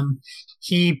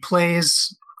 He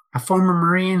plays a former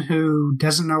Marine who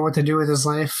doesn't know what to do with his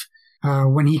life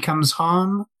when he comes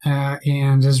home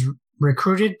and is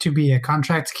recruited to be a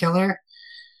contract killer.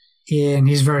 And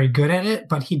he's very good at it,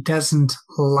 but he doesn't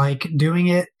like doing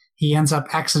it. He ends up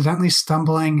accidentally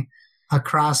stumbling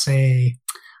across a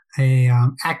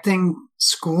acting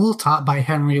school taught by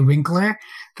Henry Winkler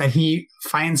that he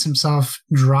finds himself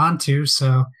drawn to.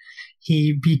 So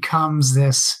he becomes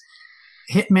this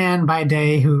hitman by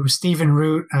day who Stephen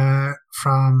Root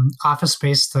from Office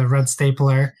Space, the red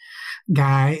stapler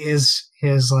guy, is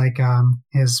his like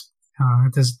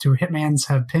do hitmans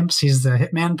have pimps? He's the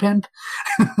hitman pimp.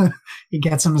 He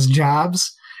gets him his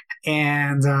jobs,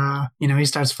 and he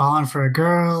starts falling for a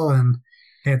girl, and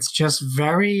it's just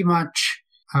very much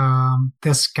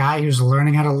this guy who's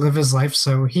learning how to live his life.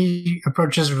 So he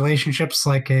approaches relationships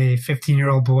like a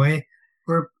 15-year-old boy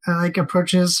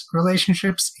approaches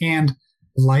relationships and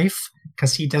life,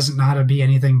 because he doesn't know how to be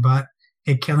anything but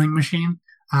a killing machine.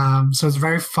 So it's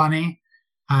very funny.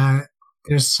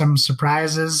 There's some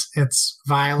surprises. It's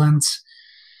violent,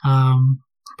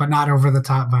 but not over the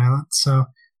top violent. So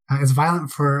it's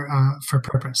violent for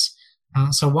purpose.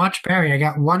 So watch Barry. I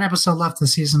got one episode left, the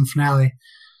season finale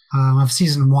of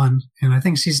season 1, and I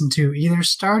think season 2 either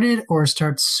started or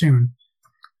starts soon.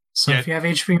 So if you have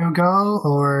HBO Go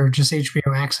or just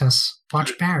HBO Access,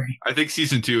 watch Barry. I think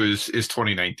season 2 is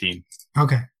 2019.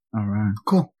 Okay. All right.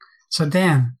 Cool. So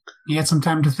Dan, you had some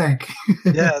time to think.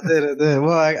 Yeah, I did.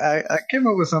 Well, I came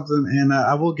up with something, and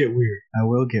I will get weird.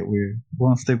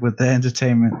 Won't stick with the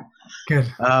entertainment.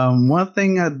 Good. One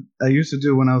thing I used to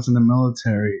do when I was in the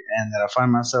military, and that I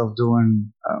find myself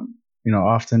doing,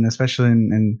 often, especially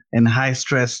in high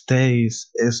stress days,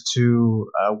 is to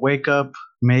wake up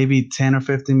maybe 10 or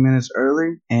 15 minutes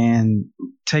early and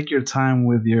take your time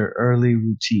with your early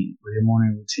routine, with your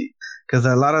morning routine. Because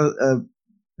a lot of,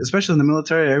 especially in the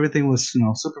military, everything was,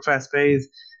 super fast paced.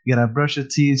 You gotta brush your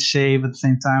teeth, shave at the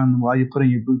same time while you're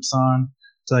putting your boots on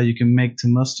so you can make to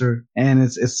muster. And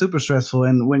it's super stressful.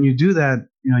 And when you do that,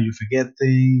 you forget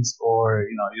things, or,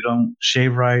 you don't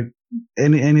shave right.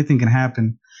 Anything can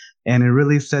happen. And it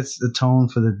really sets the tone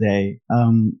for the day.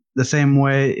 The same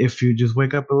way, if you just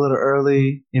wake up a little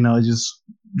early, just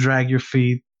drag your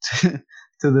feet to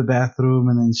the bathroom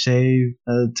and then shave,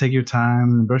 take your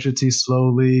time and brush your teeth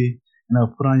slowly,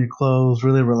 put on your clothes,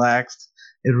 really relaxed.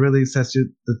 It really sets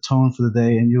the tone for the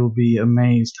day, and you'll be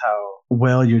amazed how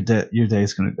well your day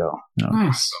is going to go.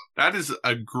 Nice. That is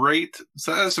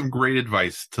some great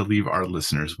advice to leave our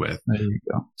listeners with. There you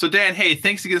go. So Dan, hey,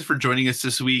 thanks again for joining us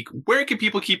this week. Where can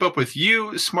people keep up with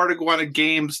you, Smart Iguana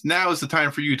Games? Now is the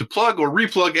time for you to plug or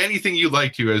replug anything you'd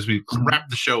like to as we wrap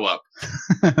the show up.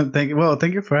 Thank you. Well,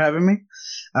 thank you for having me.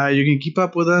 You can keep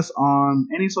up with us on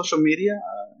any social media,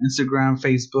 Instagram,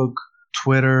 Facebook,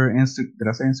 Twitter, did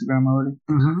I say Instagram already?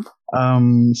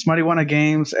 Mm-hmm. Smart Iguana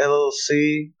Games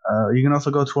LLC. You can also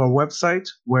go to our website,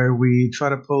 where we try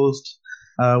to post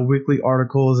weekly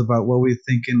articles about what we're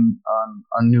thinking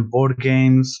on new board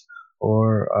games,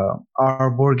 or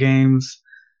our board games,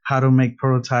 how to make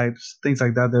prototypes, things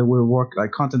like that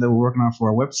content that we're working on for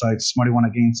our website,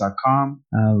 smartywanagames.com.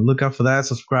 Look out for that.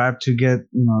 Subscribe to get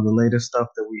the latest stuff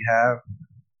that we have,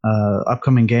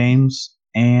 upcoming games,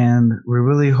 and we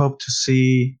really hope to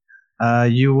see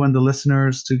you and the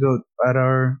listeners to go at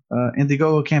our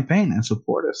Indiegogo campaign and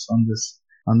support us on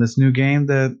this new game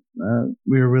that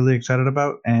we're really excited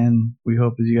about, and we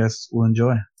hope that you guys will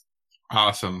enjoy.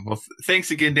 Awesome. Well,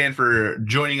 thanks again, Dan, for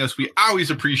joining us. We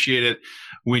always appreciate it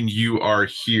when you are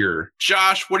here.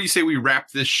 Josh, what do you say we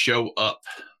wrap this show up?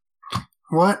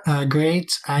 What a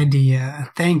great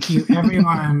idea. Thank you,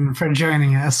 everyone, for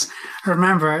joining us.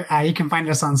 Remember, you can find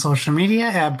us on social media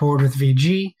at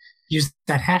BoardWithVG. Use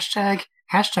that hashtag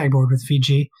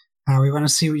BoardWithVG. We want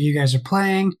to see what you guys are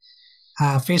playing.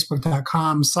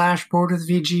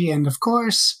 Facebook.com/BoardWithVG. And, of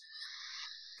course,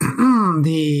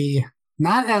 the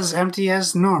not as empty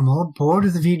as normal,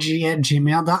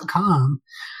 boardwithvg@gmail.com.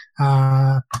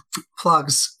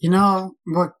 Plugs.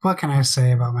 What can I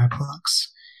say about my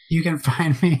plugs? You can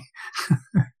find me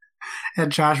at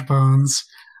Josh Bones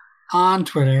on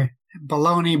Twitter,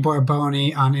 Baloney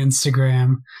Borboni on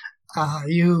Instagram.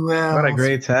 You will. What a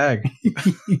great tag.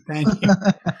 Thank you.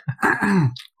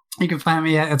 You can find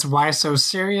me at It's Why So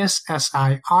Serious,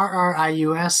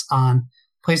 SIRRIUS on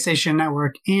PlayStation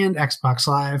Network and Xbox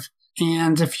Live.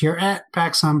 And if you're at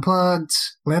PAX Unplugged,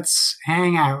 let's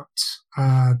hang out.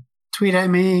 Tweet at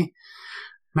me,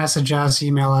 message us,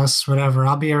 email us, whatever.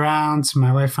 I'll be around.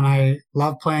 My wife and I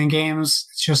love playing games.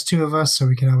 It's just two of us, so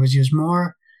we could always use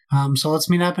more. So let's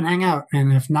meet up and hang out.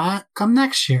 And if not, come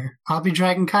next year. I'll be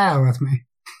dragging Kyle with me.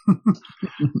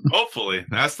 Hopefully.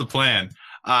 That's the plan.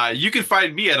 You can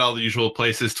find me at all the usual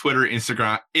places: Twitter,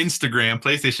 Instagram,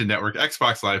 PlayStation Network,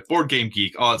 Xbox Live, Board Game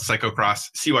Geek, all at Psychocross,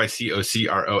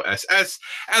 CYCOCROSS.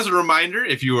 As a reminder,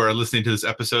 if you are listening to this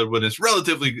episode when it's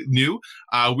relatively new,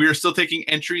 we are still taking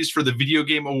entries for the Video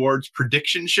Game Awards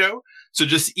prediction show. So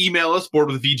just email us,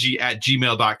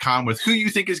 boardwithvg@gmail.com, with who you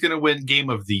think is going to win Game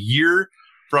of the Year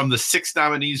from the 6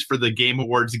 nominees for the Game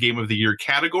Awards Game of the Year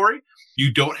category.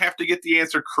 You don't have to get the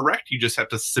answer correct. You just have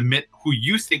to submit who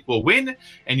you think will win,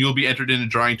 and you'll be entered in a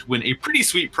drawing to win a pretty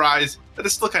sweet prize that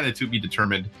is still kind of to be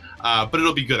determined. But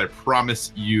it'll be good. I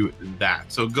promise you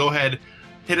that. So go ahead,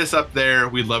 hit us up there.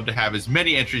 We'd love to have as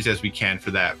many entries as we can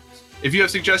for that. If you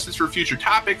have suggestions for future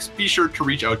topics, be sure to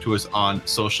reach out to us on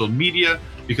social media,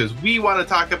 because we want to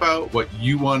talk about what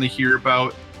you want to hear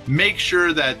about. Make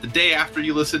sure that the day after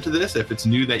you listen to this, if it's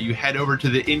new, that you head over to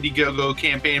the Indiegogo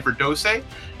campaign for Dose,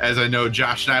 as I know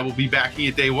Josh and I will be backing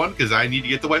it day one, because I need to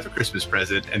get the wife a Christmas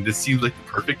present, and this seems like the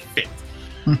perfect fit.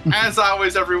 As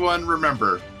always, everyone,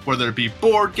 remember, whether it be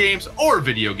board games or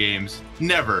video games,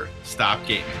 never stop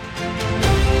gaming.